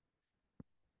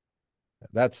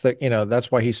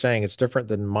 That's why he's saying it's different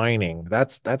than mining.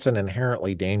 That's an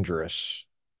inherently dangerous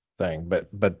thing,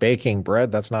 but baking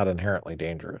bread, that's not inherently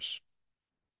dangerous.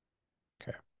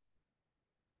 Okay.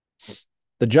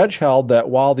 The judge held that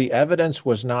while the evidence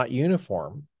was not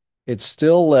uniform, it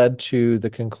still led to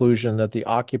the conclusion that the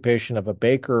occupation of a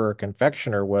baker or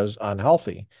confectioner was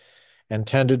unhealthy and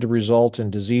tended to result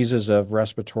in diseases of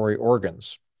respiratory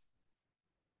organs.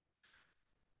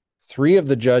 Three of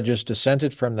the judges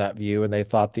dissented from that view, and they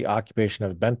thought the occupation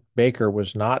of baker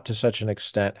was not to such an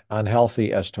extent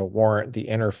unhealthy as to warrant the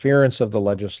interference of the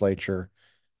legislature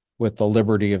with the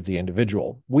liberty of the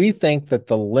individual. We think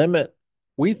the limit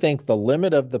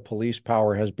of the police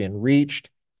power has been reached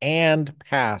and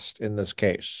passed in this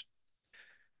case.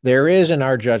 There is, in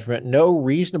our judgment, no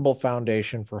reasonable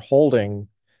foundation for holding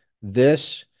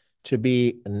this to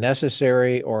be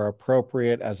necessary or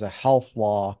appropriate as a health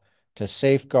law to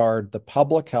safeguard the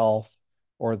public health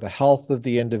or the health of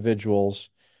the individuals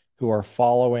who are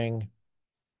following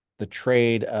the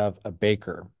trade of a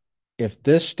baker. If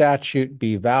this statute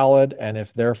be valid, and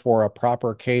if therefore a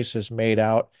proper case is made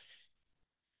out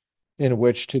in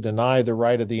which to deny the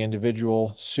right of the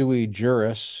individual sui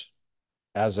juris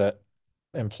as a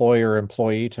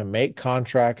employer-employee to make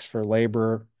contracts for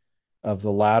labor of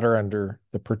the latter under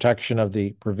the protection of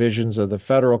the provisions of the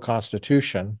federal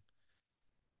Constitution,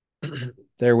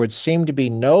 there would seem to be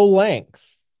no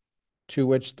length to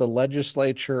which the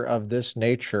legislature of this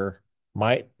nature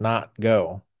might not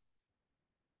go.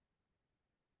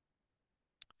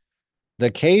 The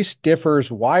case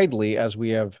differs widely, as we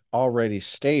have already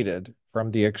stated,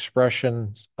 from the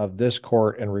expressions of this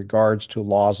court in regards to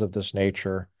laws of this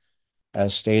nature,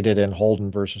 as stated in Holden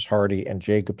versus Hardy and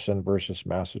Jacobson versus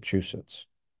Massachusetts.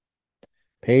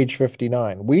 Page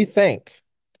 59. We think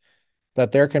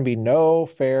that there can be no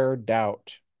fair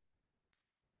doubt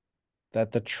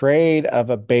that the trade of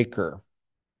a baker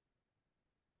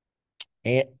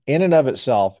in and of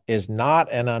itself is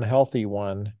not an unhealthy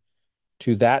one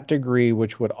to that degree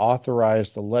which would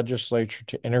authorize the legislature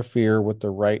to interfere with the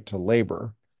right to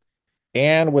labor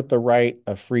and with the right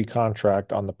of free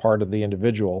contract on the part of the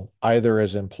individual, either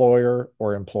as employer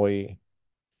or employee.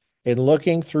 In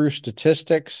looking through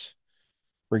statistics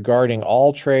regarding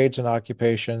all trades and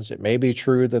occupations, it may be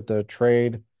true that the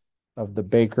trade of the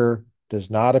baker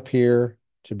does not appear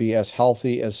to be as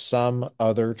healthy as some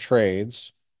other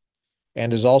trades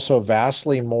and is also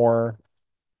vastly more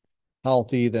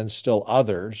healthy than still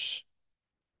others.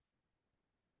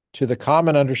 To the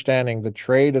common understanding, the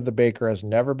trade of the baker has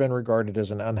never been regarded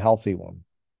as an unhealthy one.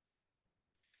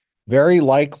 Very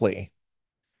likely,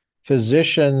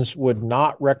 physicians would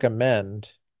not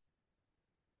recommend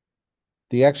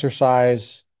the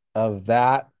exercise of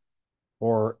that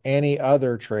or any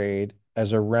other trade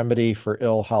as a remedy for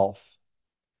ill health.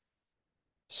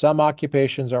 Some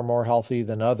occupations are more healthy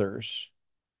than others,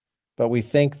 but we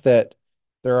think that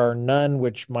there are none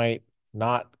which might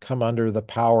not come under the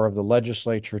power of the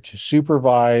legislature to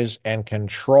supervise and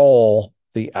control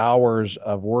the hours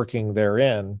of working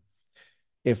therein,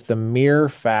 if the mere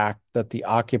fact that the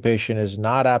occupation is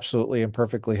not absolutely and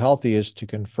perfectly healthy is to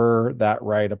confer that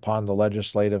right upon the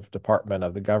legislative department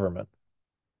of the government.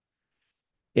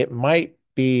 It might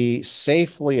be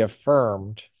safely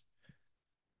affirmed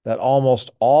that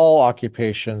almost all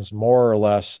occupations more or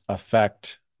less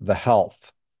affect the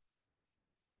health.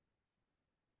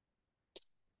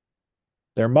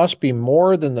 There must be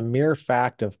more than the mere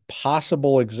fact of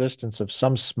possible existence of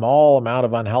some small amount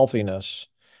of unhealthiness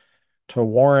to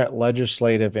warrant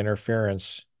legislative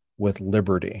interference with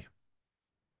liberty.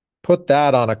 Put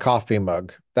that on a coffee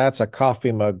mug. That's a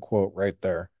coffee mug quote right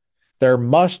there. There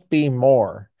must be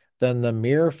more than the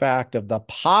mere fact of the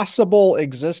possible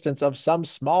existence of some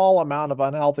small amount of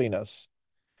unhealthiness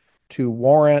to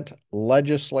warrant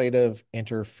legislative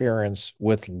interference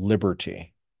with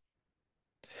liberty.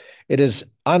 It is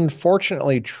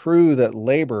unfortunately true that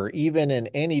labor, even in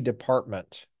any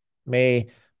department, may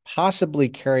possibly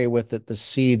carry with it the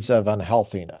seeds of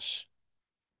unhealthiness.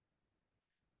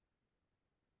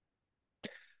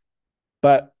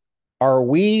 But are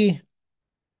we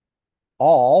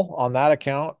all, on that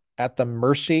account, at the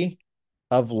mercy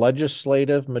of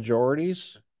legislative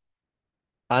majorities?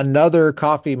 Another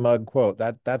coffee mug quote.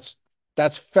 That's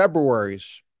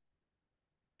February's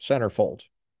centerfold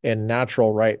in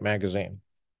Natural Right magazine.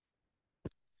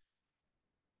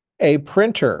 A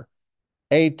printer,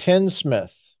 a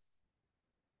tinsmith,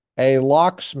 a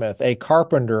locksmith, a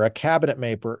carpenter, a cabinet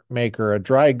maker, a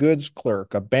dry goods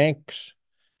clerk,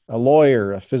 a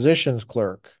lawyer, a physician's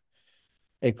clerk,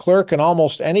 a clerk in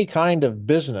almost any kind of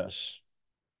business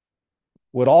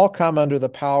would all come under the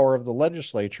power of the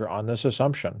legislature on this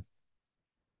assumption.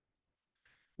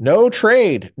 No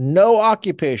trade, no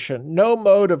occupation, no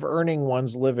mode of earning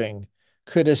one's living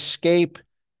could escape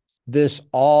this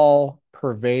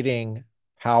all-pervading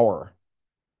power.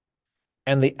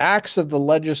 And the acts of the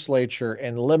legislature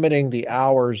in limiting the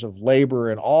hours of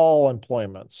labor in all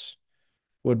employments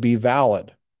would be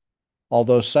valid,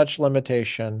 although such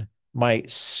limitation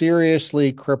might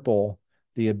seriously cripple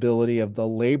the ability of the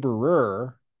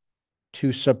laborer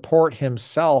to support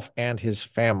himself and his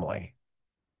family.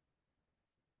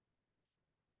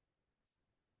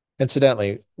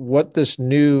 Incidentally, what this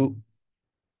new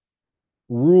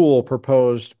rule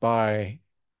proposed by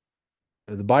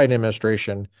the Biden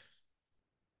administration,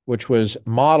 which was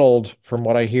modeled from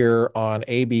what I hear on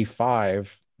AB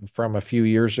 5 from a few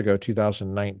years ago,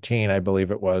 2019, I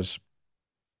believe it was,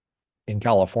 in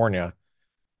California,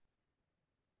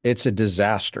 it's a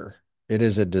disaster. It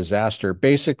is a disaster.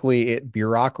 Basically, it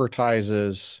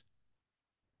bureaucratizes.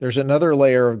 There's another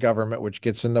layer of government which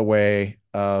gets in the way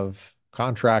of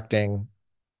contracting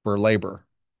for labor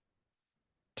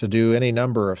to do any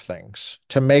number of things,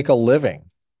 to make a living,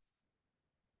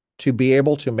 to be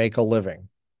able to make a living.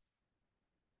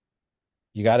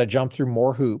 You got to jump through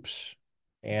more hoops.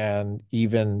 And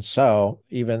even so,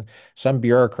 even some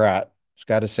bureaucrat has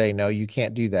got to say, no, you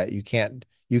can't do that. You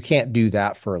can't do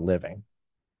that for a living.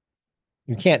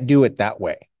 You can't do it that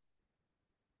way.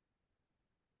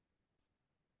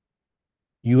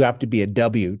 You have to be a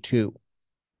W-2.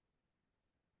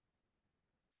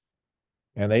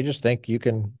 And they just think you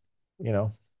can, you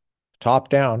know, top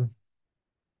down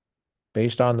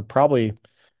based on the probably,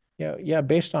 yeah,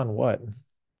 based on what?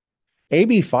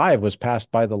 AB 5 was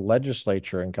passed by the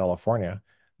legislature in California.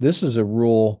 This is a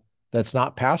rule that's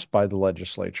not passed by the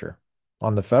legislature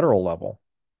on the federal level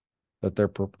that they're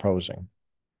proposing.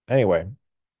 Anyway,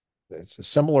 it's a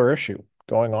similar issue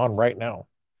going on right now.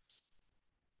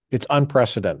 It's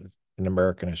unprecedented in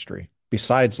American history,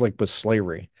 besides like with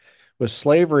slavery. With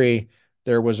slavery,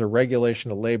 there was a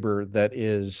regulation of labor that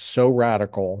is so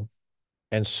radical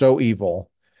and so evil.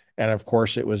 And of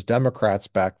course, it was Democrats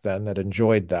back then that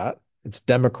enjoyed that. It's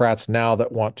Democrats now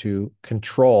that want to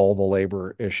control the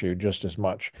labor issue just as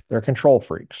much. They're control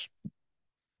freaks.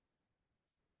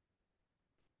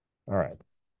 All right.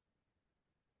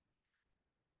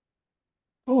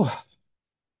 Oh,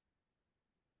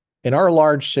 in our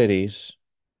large cities,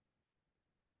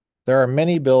 there are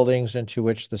many buildings into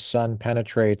which the sun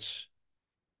penetrates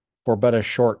for but a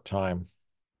short time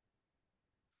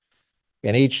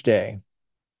in each day.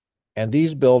 And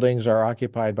these buildings are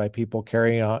occupied by people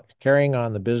carrying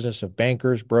on the business of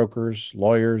bankers, brokers,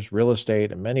 lawyers, real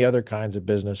estate, and many other kinds of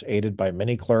business, aided by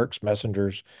many clerks,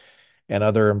 messengers, and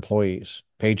other employees.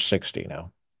 Page 60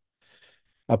 now.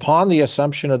 Upon the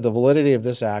assumption of the validity of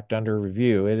this act under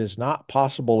review, it is not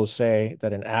possible to say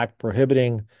that an act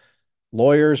prohibiting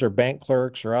lawyers or bank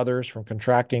clerks or others from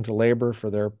contracting to labor for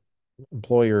their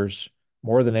employers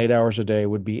more than 8 hours a day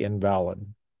would be invalid.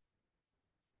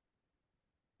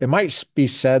 It might be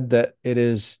said that it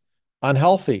is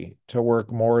unhealthy to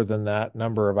work more than that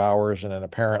number of hours in an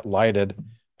apartment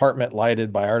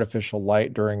lighted by artificial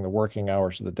light during the working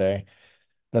hours of the day,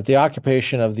 that the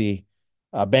occupation of the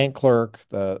bank clerk,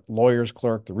 the lawyer's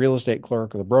clerk, the real estate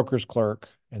clerk, or the broker's clerk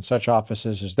in such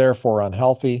offices is therefore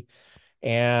unhealthy,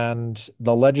 and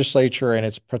the legislature in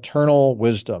its paternal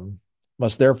wisdom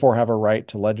must therefore have a right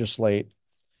to legislate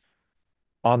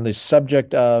on the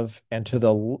subject of and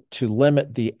to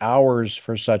limit the hours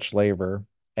for such labor,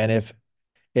 and if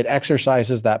it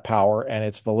exercises that power and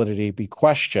its validity be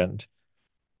questioned,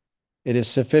 it is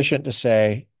sufficient to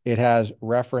say it has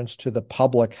reference to the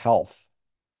public health.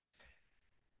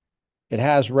 It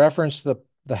has reference to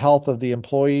the health of the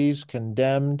employees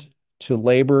condemned to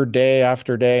labor day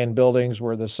after day in buildings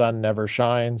where the sun never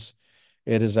shines.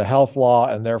 It is a health law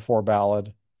and therefore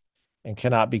valid and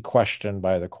cannot be questioned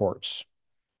by the courts.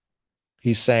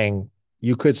 He's saying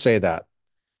you could say that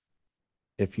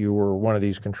if you were one of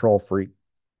these control freak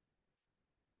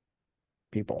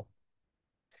people.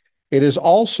 It is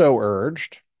also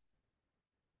urged,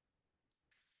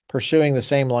 pursuing the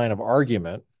same line of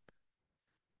argument,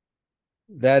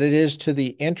 that it is to the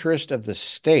interest of the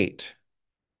state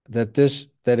that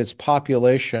its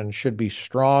population should be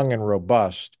strong and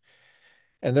robust,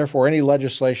 and therefore any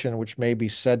legislation which may be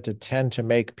said to tend to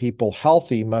make people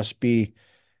healthy must be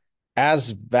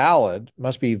valid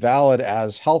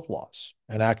as health laws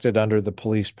enacted under the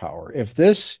police power. If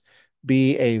this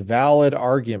be a valid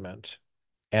argument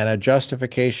and a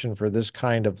justification for this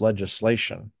kind of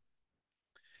legislation,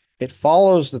 it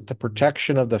follows that the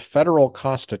protection of the federal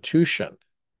Constitution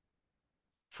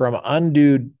from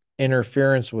undue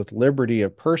interference with liberty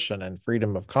of person and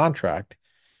freedom of contract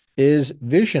is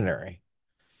visionary.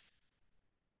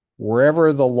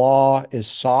 Wherever the law is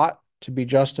sought to be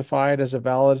justified as a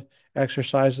valid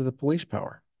exercise of the police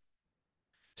power,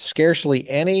 scarcely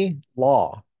any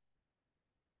law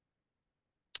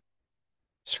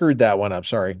screwed that one up,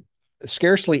 sorry.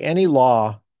 Scarcely any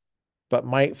law but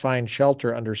might find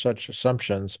shelter under such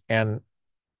assumptions, and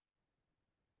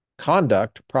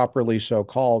conduct, properly so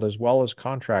called, as well as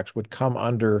contracts, would come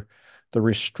under the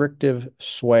restrictive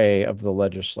sway of the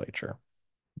legislature.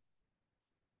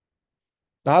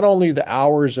 Not only the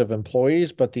hours of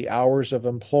employees, but the hours of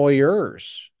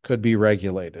employers could be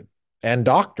regulated, and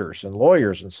doctors and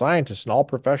lawyers and scientists and all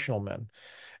professional men,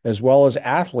 as well as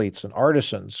athletes and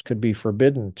artisans, could be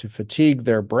forbidden to fatigue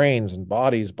their brains and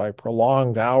bodies by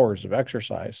prolonged hours of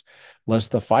exercise, lest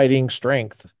the fighting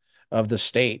strength of the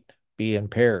state be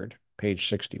impaired. Page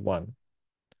 61.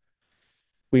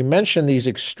 We mention these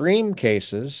extreme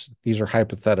cases, these are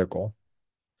hypothetical,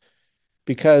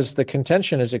 because the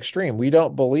contention is extreme. We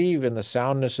don't believe in the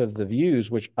soundness of the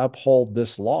views which uphold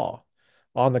this law.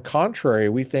 On the contrary,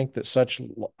 we think that such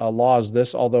a law as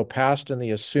this, although passed in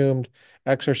the assumed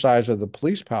exercise of the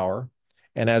police power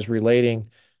and as relating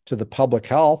to the public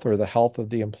health or the health of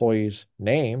the employees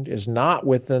named is not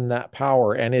within that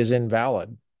power and is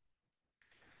invalid.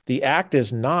 The act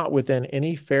is not within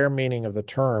any fair meaning of the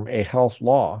term a health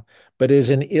law, but is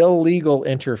an illegal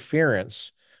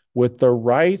interference with the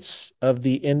rights of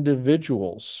the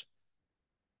individuals.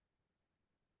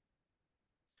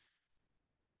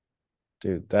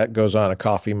 Dude, that goes on a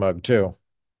coffee mug too.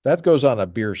 That goes on a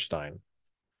beer stein.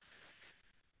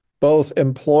 Both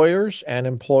employers and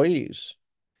employees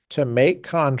to make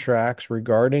contracts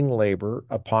regarding labor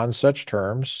upon such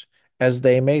terms as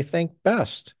they may think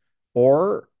best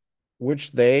or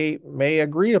which they may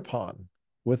agree upon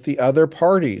with the other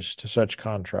parties to such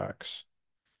contracts.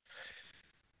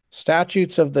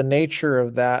 Statutes of the nature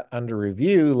of that under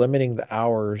review, limiting the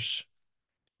hours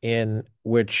in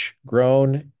which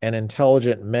grown and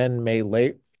intelligent men may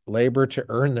labor to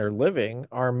earn their living,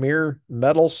 are mere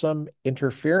meddlesome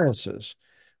interferences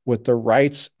with the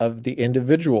rights of the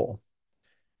individual,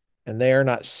 and they are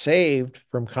not saved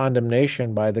from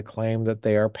condemnation by the claim that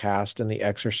they are passed in the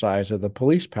exercise of the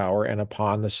police power and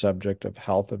upon the subject of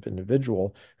health of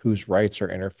individual whose rights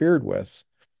are interfered with,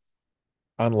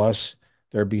 unless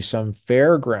there be some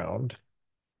fair ground,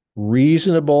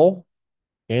 reasonable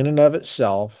in and of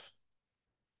itself,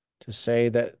 to say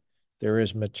that there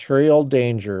is material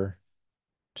danger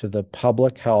to the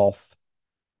public health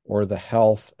or the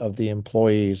health of the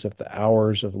employees if the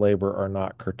hours of labor are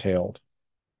not curtailed.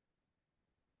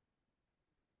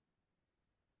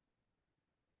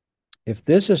 If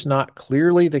this is not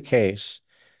clearly the case,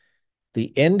 the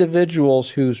individuals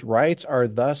whose rights are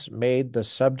thus made the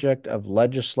subject of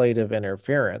legislative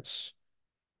interference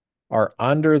are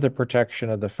under the protection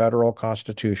of the federal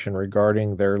Constitution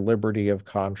regarding their liberty of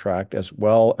contract as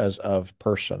well as of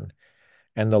person,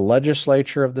 and the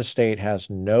legislature of the state has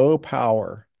no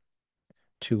power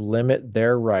to limit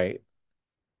their right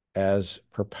as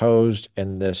proposed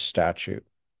in this statute.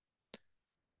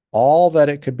 All that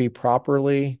it could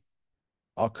properly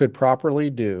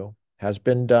do has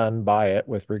been done by it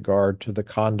with regard to the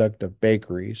conduct of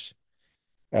bakeries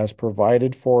as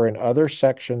provided for in other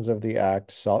sections of the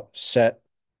act set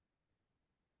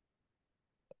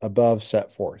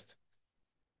forth.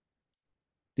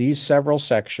 These several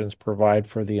sections provide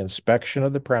for the inspection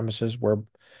of the premises where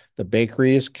the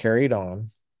bakery is carried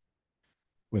on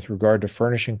with regard to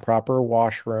furnishing proper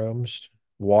washrooms,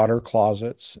 water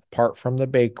closets, apart from the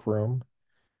bake room,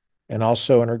 and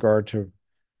also in regard to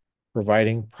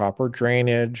providing proper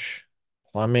drainage,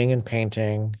 plumbing, and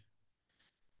painting.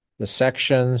 The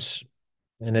sections,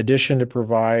 in addition to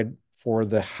provide for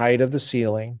the height of the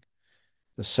ceiling,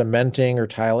 the cementing or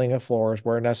tiling of floors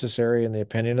where necessary in the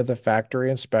opinion of the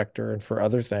factory inspector, and for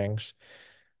other things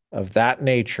of that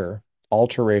nature,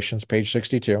 alterations, page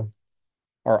 62,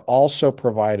 are also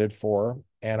provided for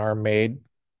and are made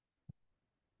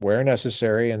where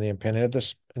necessary in the opinion of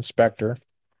the inspector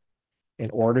in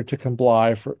order to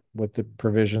comply with the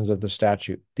provisions of the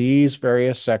statute. These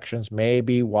various sections may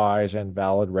be wise and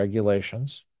valid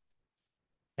regulations,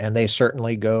 and they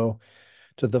certainly go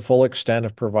to the full extent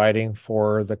of providing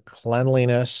for the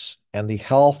cleanliness and the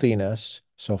healthiness,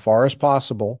 so far as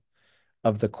possible,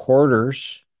 of the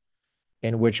quarters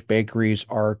in which bakeries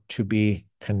are to be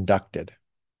conducted.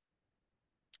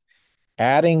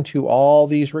 Adding to all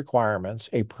these requirements,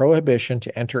 a prohibition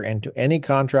to enter into any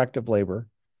contract of labor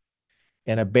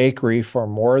in a bakery for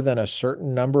more than a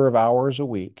certain number of hours a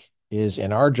week is,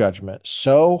 in our judgment,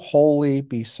 so wholly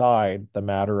beside the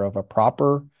matter of a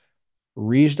proper,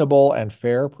 reasonable, and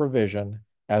fair provision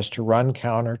as to run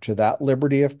counter to that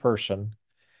liberty of person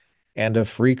and of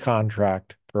free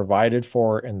contract provided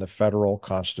for in the federal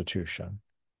Constitution.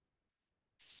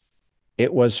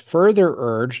 It was further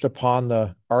urged upon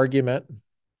the argument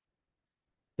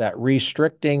that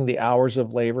restricting the hours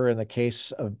of labor in the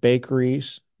case of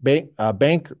bakers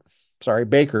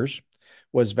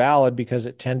was valid because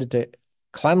it tended to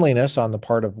cleanliness on the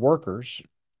part of workers,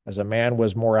 as a man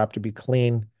was more apt to be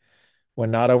clean when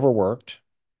not overworked.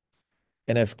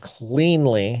 And if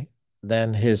cleanly,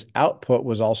 then his output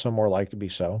was also more likely to be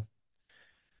so.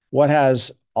 What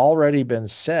has already been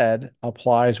said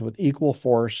applies with equal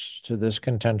force to this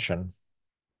contention.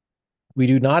 We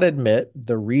do not admit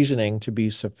the reasoning to be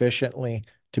sufficient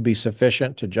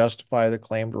to justify the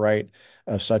claimed right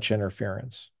of such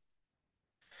interference.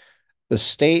 The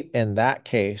state in that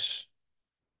case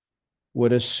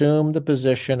would assume the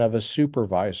position of a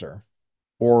supervisor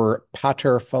or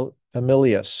pater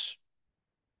familias,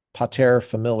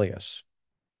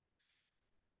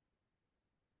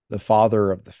 the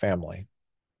father of the family,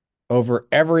 over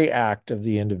every act of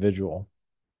the individual,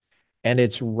 and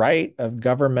its right of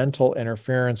governmental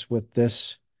interference with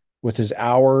this with his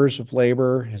hours of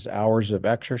labor, his hours of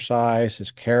exercise,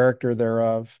 his character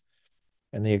thereof,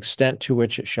 and the extent to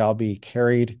which it shall be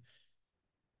carried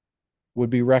would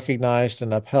be recognized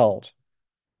and upheld.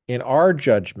 In our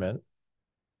judgment,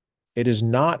 it is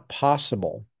not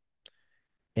possible,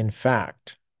 in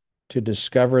fact, to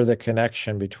discover the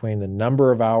connection between the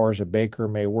number of hours a baker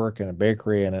may work in a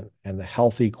bakery and the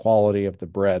healthy quality of the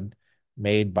bread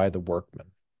made by the workman.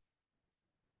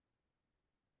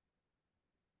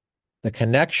 The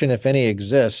connection, if any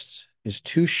exists, is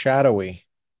too shadowy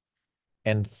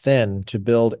and thin to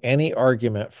build any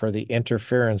argument for the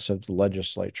interference of the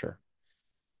legislature.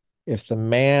 If the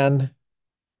man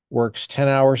works 10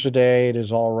 hours a day, it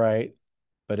is all right.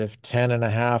 But if 10 and a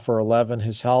half or 11,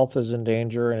 his health is in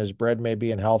danger and his bread may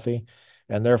be unhealthy,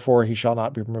 and therefore he shall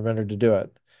not be permitted to do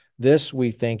it. This,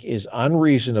 we think, is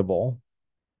unreasonable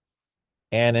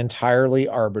and entirely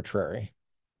arbitrary.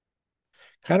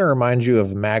 Kind of reminds you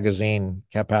of magazine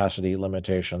capacity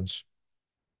limitations.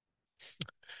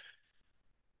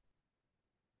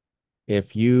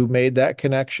 If you made that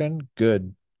connection,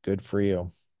 good. Good for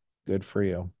you. Good for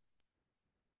you.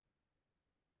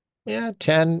 Yeah,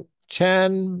 10,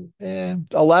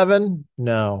 11.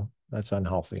 No, that's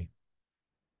unhealthy.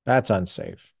 That's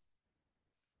unsafe.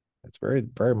 It's very,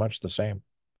 very much the same.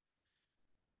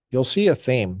 You'll see a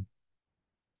theme.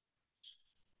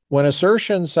 When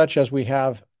assertions such as we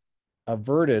have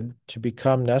averted to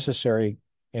become necessary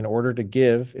in order to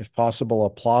give, if possible, a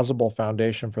plausible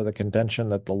foundation for the contention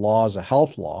that the law is a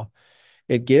health law,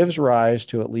 it gives rise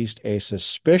to at least a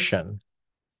suspicion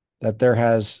that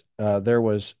there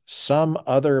was some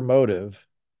other motive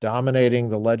dominating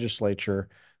the legislature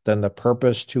than the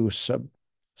purpose to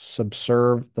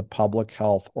subserve the public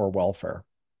health or welfare.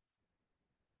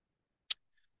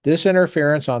 This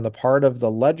interference on the part of the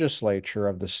legislature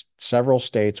of the several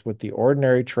states with the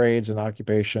ordinary trades and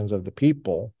occupations of the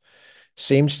people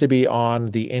seems to be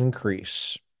on the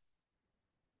increase.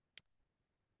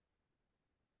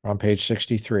 On page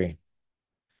 63.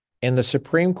 In the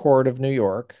Supreme Court of New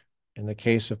York, in the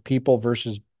case of People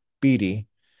versus Beatty,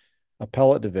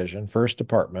 Appellate Division, First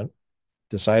Department,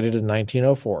 decided in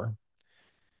 1904,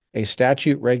 a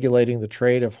statute regulating the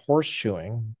trade of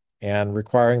horseshoeing and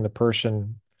requiring the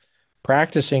person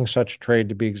practicing such trade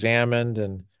to be examined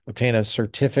and obtain a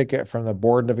certificate from the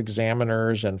Board of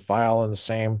Examiners and file in the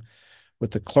same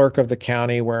with the clerk of the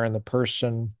county wherein the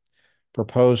person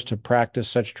proposed to practice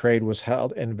such trade was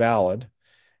held invalid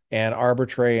and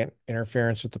arbitrary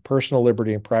interference with the personal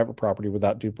liberty and private property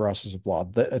without due process of law.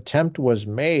 The attempt was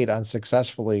made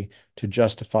unsuccessfully to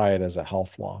justify it as a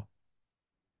health law.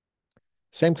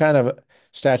 Same kind of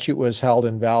statute was held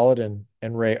invalid in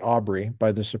Ray Aubrey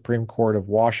by the Supreme Court of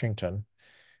Washington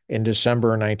in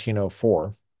December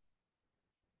 1904.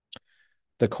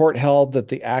 The court held that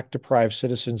the act deprived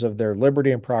citizens of their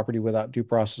liberty and property without due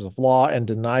process of law and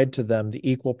denied to them the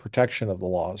equal protection of the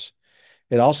laws.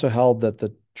 It also held that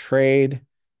the trade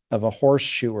of a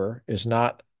horseshoer is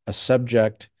not a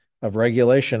subject of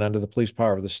regulation under the police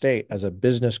power of the state as a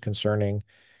business concerning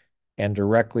and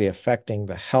directly affecting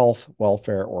the health,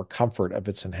 welfare, or comfort of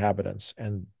its inhabitants,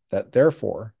 and that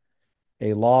therefore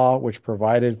a law which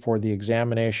provided for the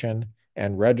examination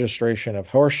and registration of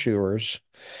horseshoers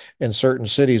in certain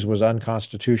cities was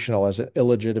unconstitutional as an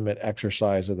illegitimate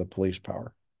exercise of the police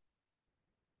power.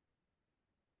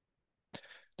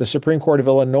 The Supreme Court of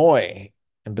Illinois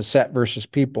in Bissett versus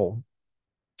People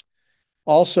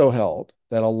also held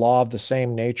that a law of the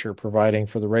same nature providing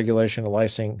for the regulation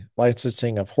and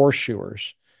licensing of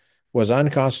horseshoers was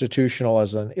unconstitutional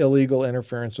as an illegal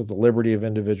interference with the liberty of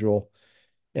individual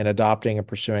in adopting and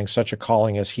pursuing such a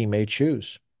calling as he may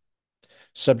choose,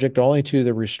 subject only to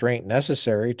the restraint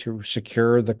necessary to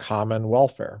secure the common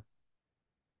welfare.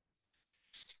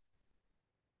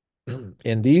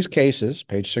 In these cases,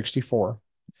 page 64,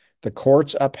 the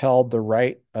courts upheld the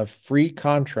right of free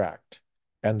contract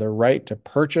and the right to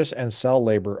purchase and sell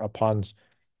labor upon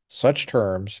such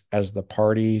terms as the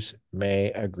parties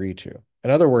may agree to. In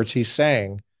other words, he's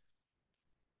saying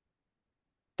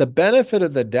the benefit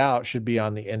of the doubt should be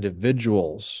on the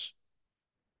individuals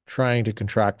trying to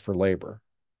contract for labor.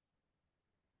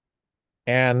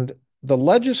 And the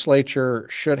legislature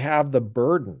should have the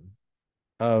burden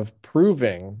of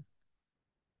proving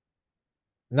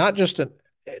not just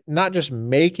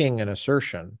making an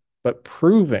assertion, but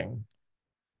proving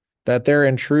that their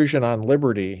intrusion on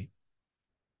liberty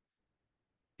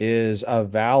is a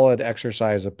valid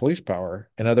exercise of police power.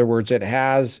 In other words, it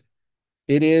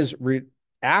is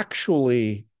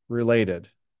actually related,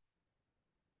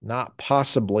 not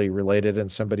possibly related in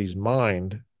somebody's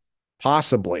mind,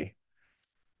 possibly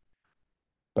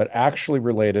but actually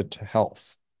related to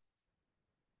health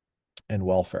and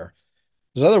welfare.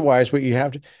 Because otherwise, what you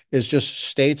have is just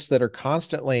states that are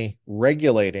constantly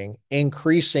regulating,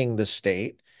 increasing the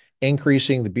state,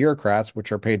 increasing the bureaucrats,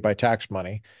 which are paid by tax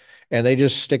money, and they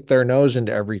just stick their nose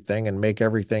into everything and make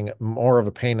everything more of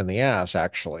a pain in the ass,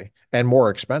 actually, and more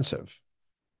expensive.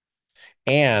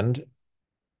 And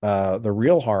the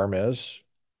real harm is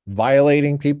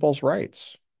violating people's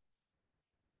rights.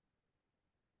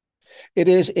 It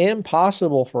is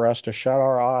impossible for us to shut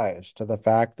our eyes to the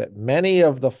fact that many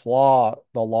of the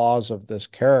laws of this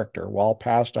character, while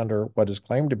passed under what is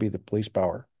claimed to be the police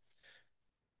power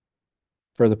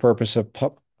for the purpose of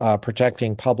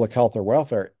protecting public health or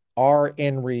welfare, are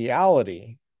in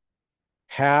reality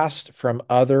passed from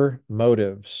other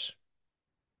motives.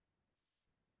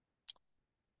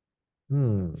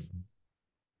 Hmm,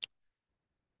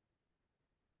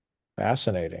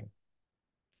 fascinating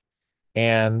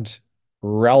and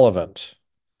relevant.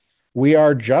 We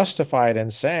are justified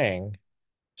in saying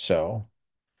so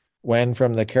when,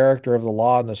 from the character of the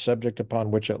law and the subject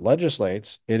upon which it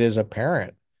legislates, it is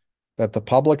apparent that the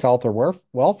public health or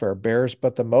welfare bears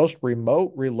but the most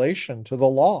remote relation to the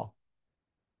law.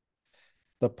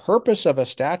 The purpose of a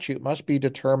statute must be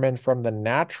determined from the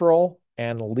natural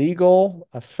and legal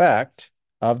effect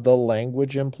of the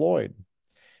language employed,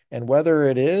 and whether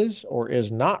it is or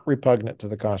is not repugnant to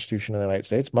the Constitution of the United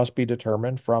States must be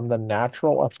determined from the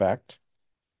natural effect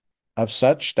of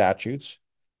such statutes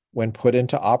when put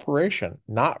into operation,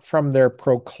 not from their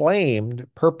proclaimed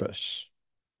purpose.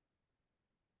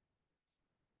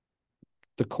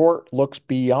 The court looks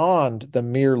beyond the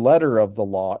mere letter of the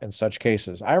law in such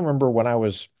cases. I remember when I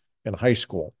was in high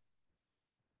school,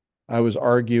 I was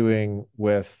arguing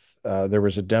with there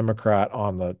was a Democrat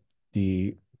on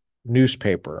the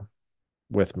newspaper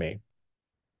with me,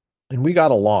 and we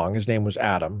got along. His name was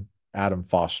Adam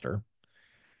Foster,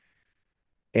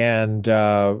 and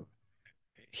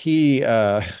he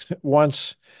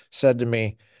once said to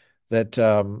me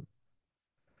that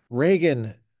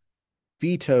Reagan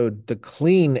vetoed the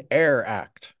Clean Air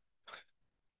Act.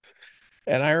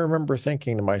 And I remember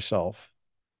thinking to myself,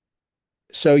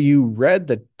 so you read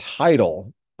the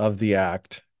title of the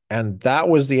act, and that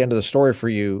was the end of the story for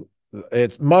you.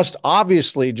 It must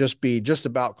obviously just be just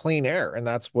about clean air, and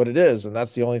that's what it is. And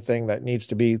that's the only thing that needs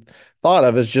to be thought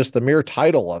of is just the mere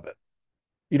title of it.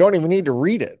 You don't even need to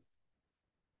read it.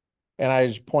 And I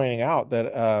was pointing out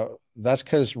that that's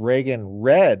because Reagan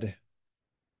read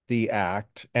the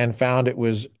act and found it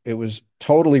was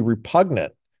totally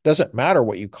repugnant. Doesn't matter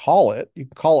what you call it. You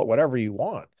can call it whatever you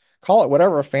want. Call it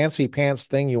whatever fancy pants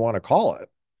thing you want to call it.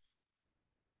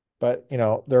 But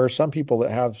there are some people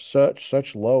that have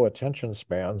such low attention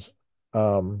spans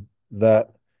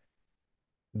that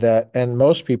and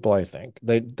most people, I think,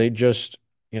 they just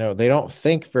they don't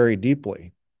think very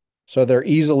deeply, so they're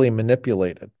easily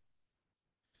manipulated.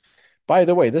 By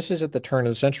the way, this is at the turn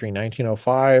of the century,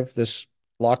 1905. This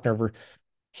Lochner,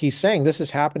 he's saying this is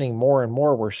happening more and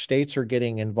more where states are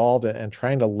getting involved and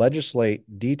trying to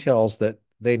legislate details that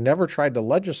they never tried to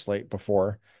legislate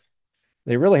before.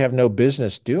 They really have no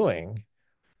business doing,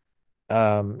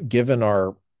 given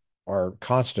our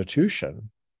Constitution.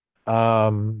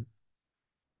 Um,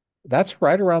 that's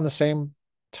right around the same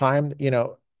time,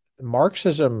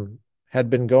 Marxism had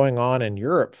been going on in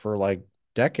Europe for like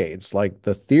decades, like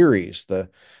the theories, the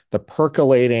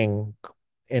percolating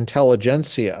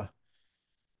intelligentsia.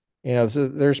 So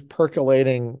there's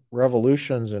percolating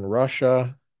revolutions in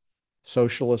Russia,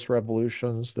 socialist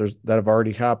revolutions that have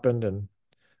already happened in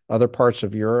other parts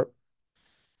of Europe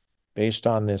based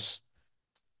on these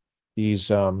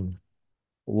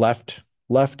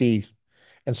lefty,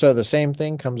 and so the same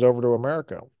thing comes over to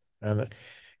America, and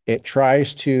it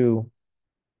tries to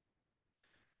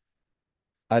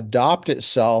adopt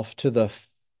itself to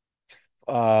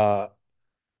uh,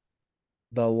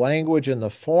 the language and the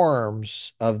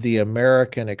forms of the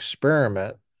American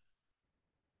experiment.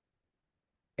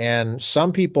 And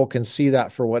some people can see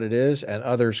that for what it is, and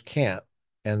others can't.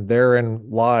 And therein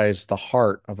lies the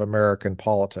heart of American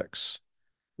politics.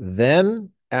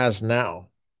 Then, as now,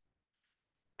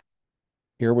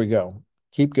 here we go.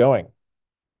 Keep going.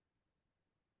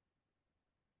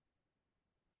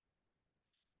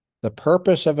 The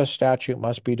purpose of a statute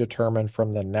must be determined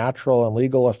from the natural and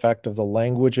legal effect of the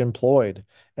language employed,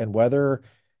 and whether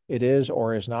it is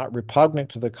or is not repugnant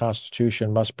to the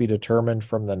Constitution must be determined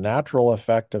from the natural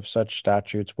effect of such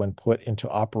statutes when put into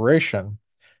operation,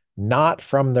 not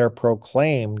from their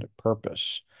proclaimed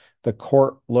purpose. The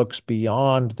court looks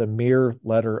beyond the mere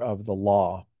letter of the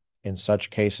law in such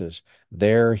cases.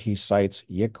 There he cites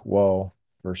Yick Wo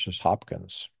versus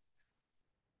Hopkins.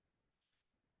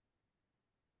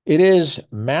 It is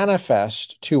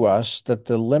manifest to us that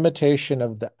the limitation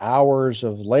of the hours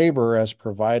of labor as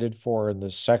provided for in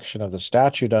this section of the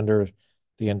statute under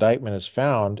the indictment is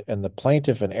found, and the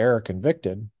plaintiff in error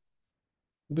convicted,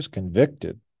 he was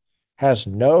convicted, has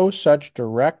no such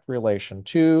direct relation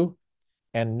to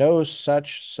and no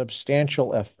such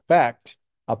substantial effect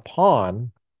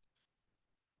upon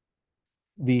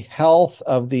the health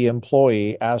of the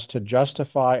employee as to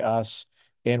justify us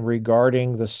in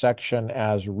regarding the section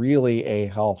as really a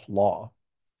health law.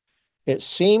 It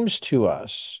seems to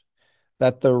us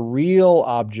that the real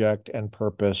object and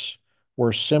purpose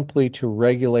were simply to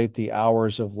regulate the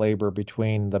hours of labor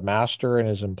between the master and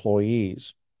his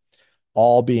employees,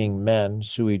 all being men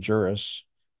sui juris,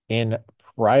 in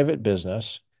private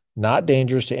business, not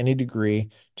dangerous to any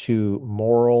degree to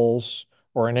morals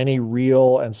or in any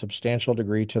real and substantial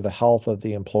degree to the health of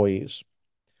the employees.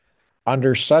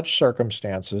 Under such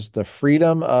circumstances, the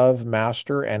freedom of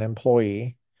master and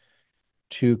employee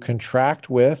to contract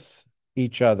with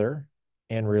each other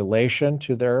in relation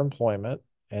to their employment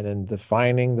and in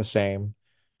defining the same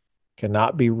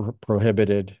cannot be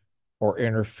prohibited or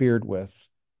interfered with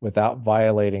without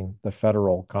violating the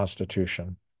federal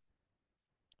Constitution.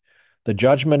 The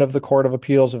judgment of the Court of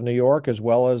Appeals of New York, as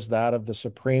well as that of the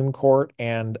Supreme Court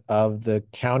and of the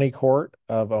County Court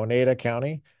of Oneida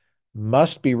County,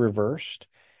 must be reversed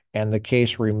and the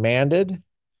case remanded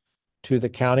to the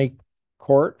county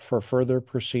court for further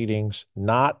proceedings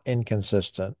not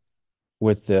inconsistent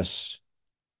with this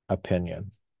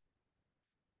opinion.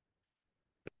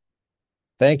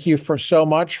 Thank you for so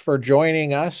much for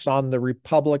joining us on the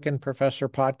Republican Professor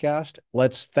podcast.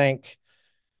 Let's thank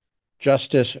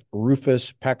Justice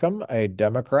Rufus Peckham, a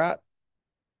Democrat,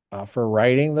 for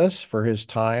writing this, for his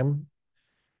time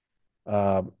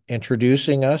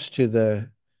introducing us to the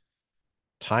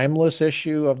timeless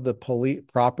issue of the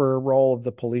proper role of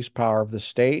the police power of the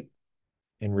state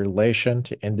in relation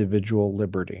to individual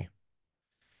liberty.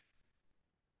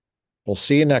 We'll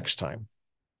see you next time.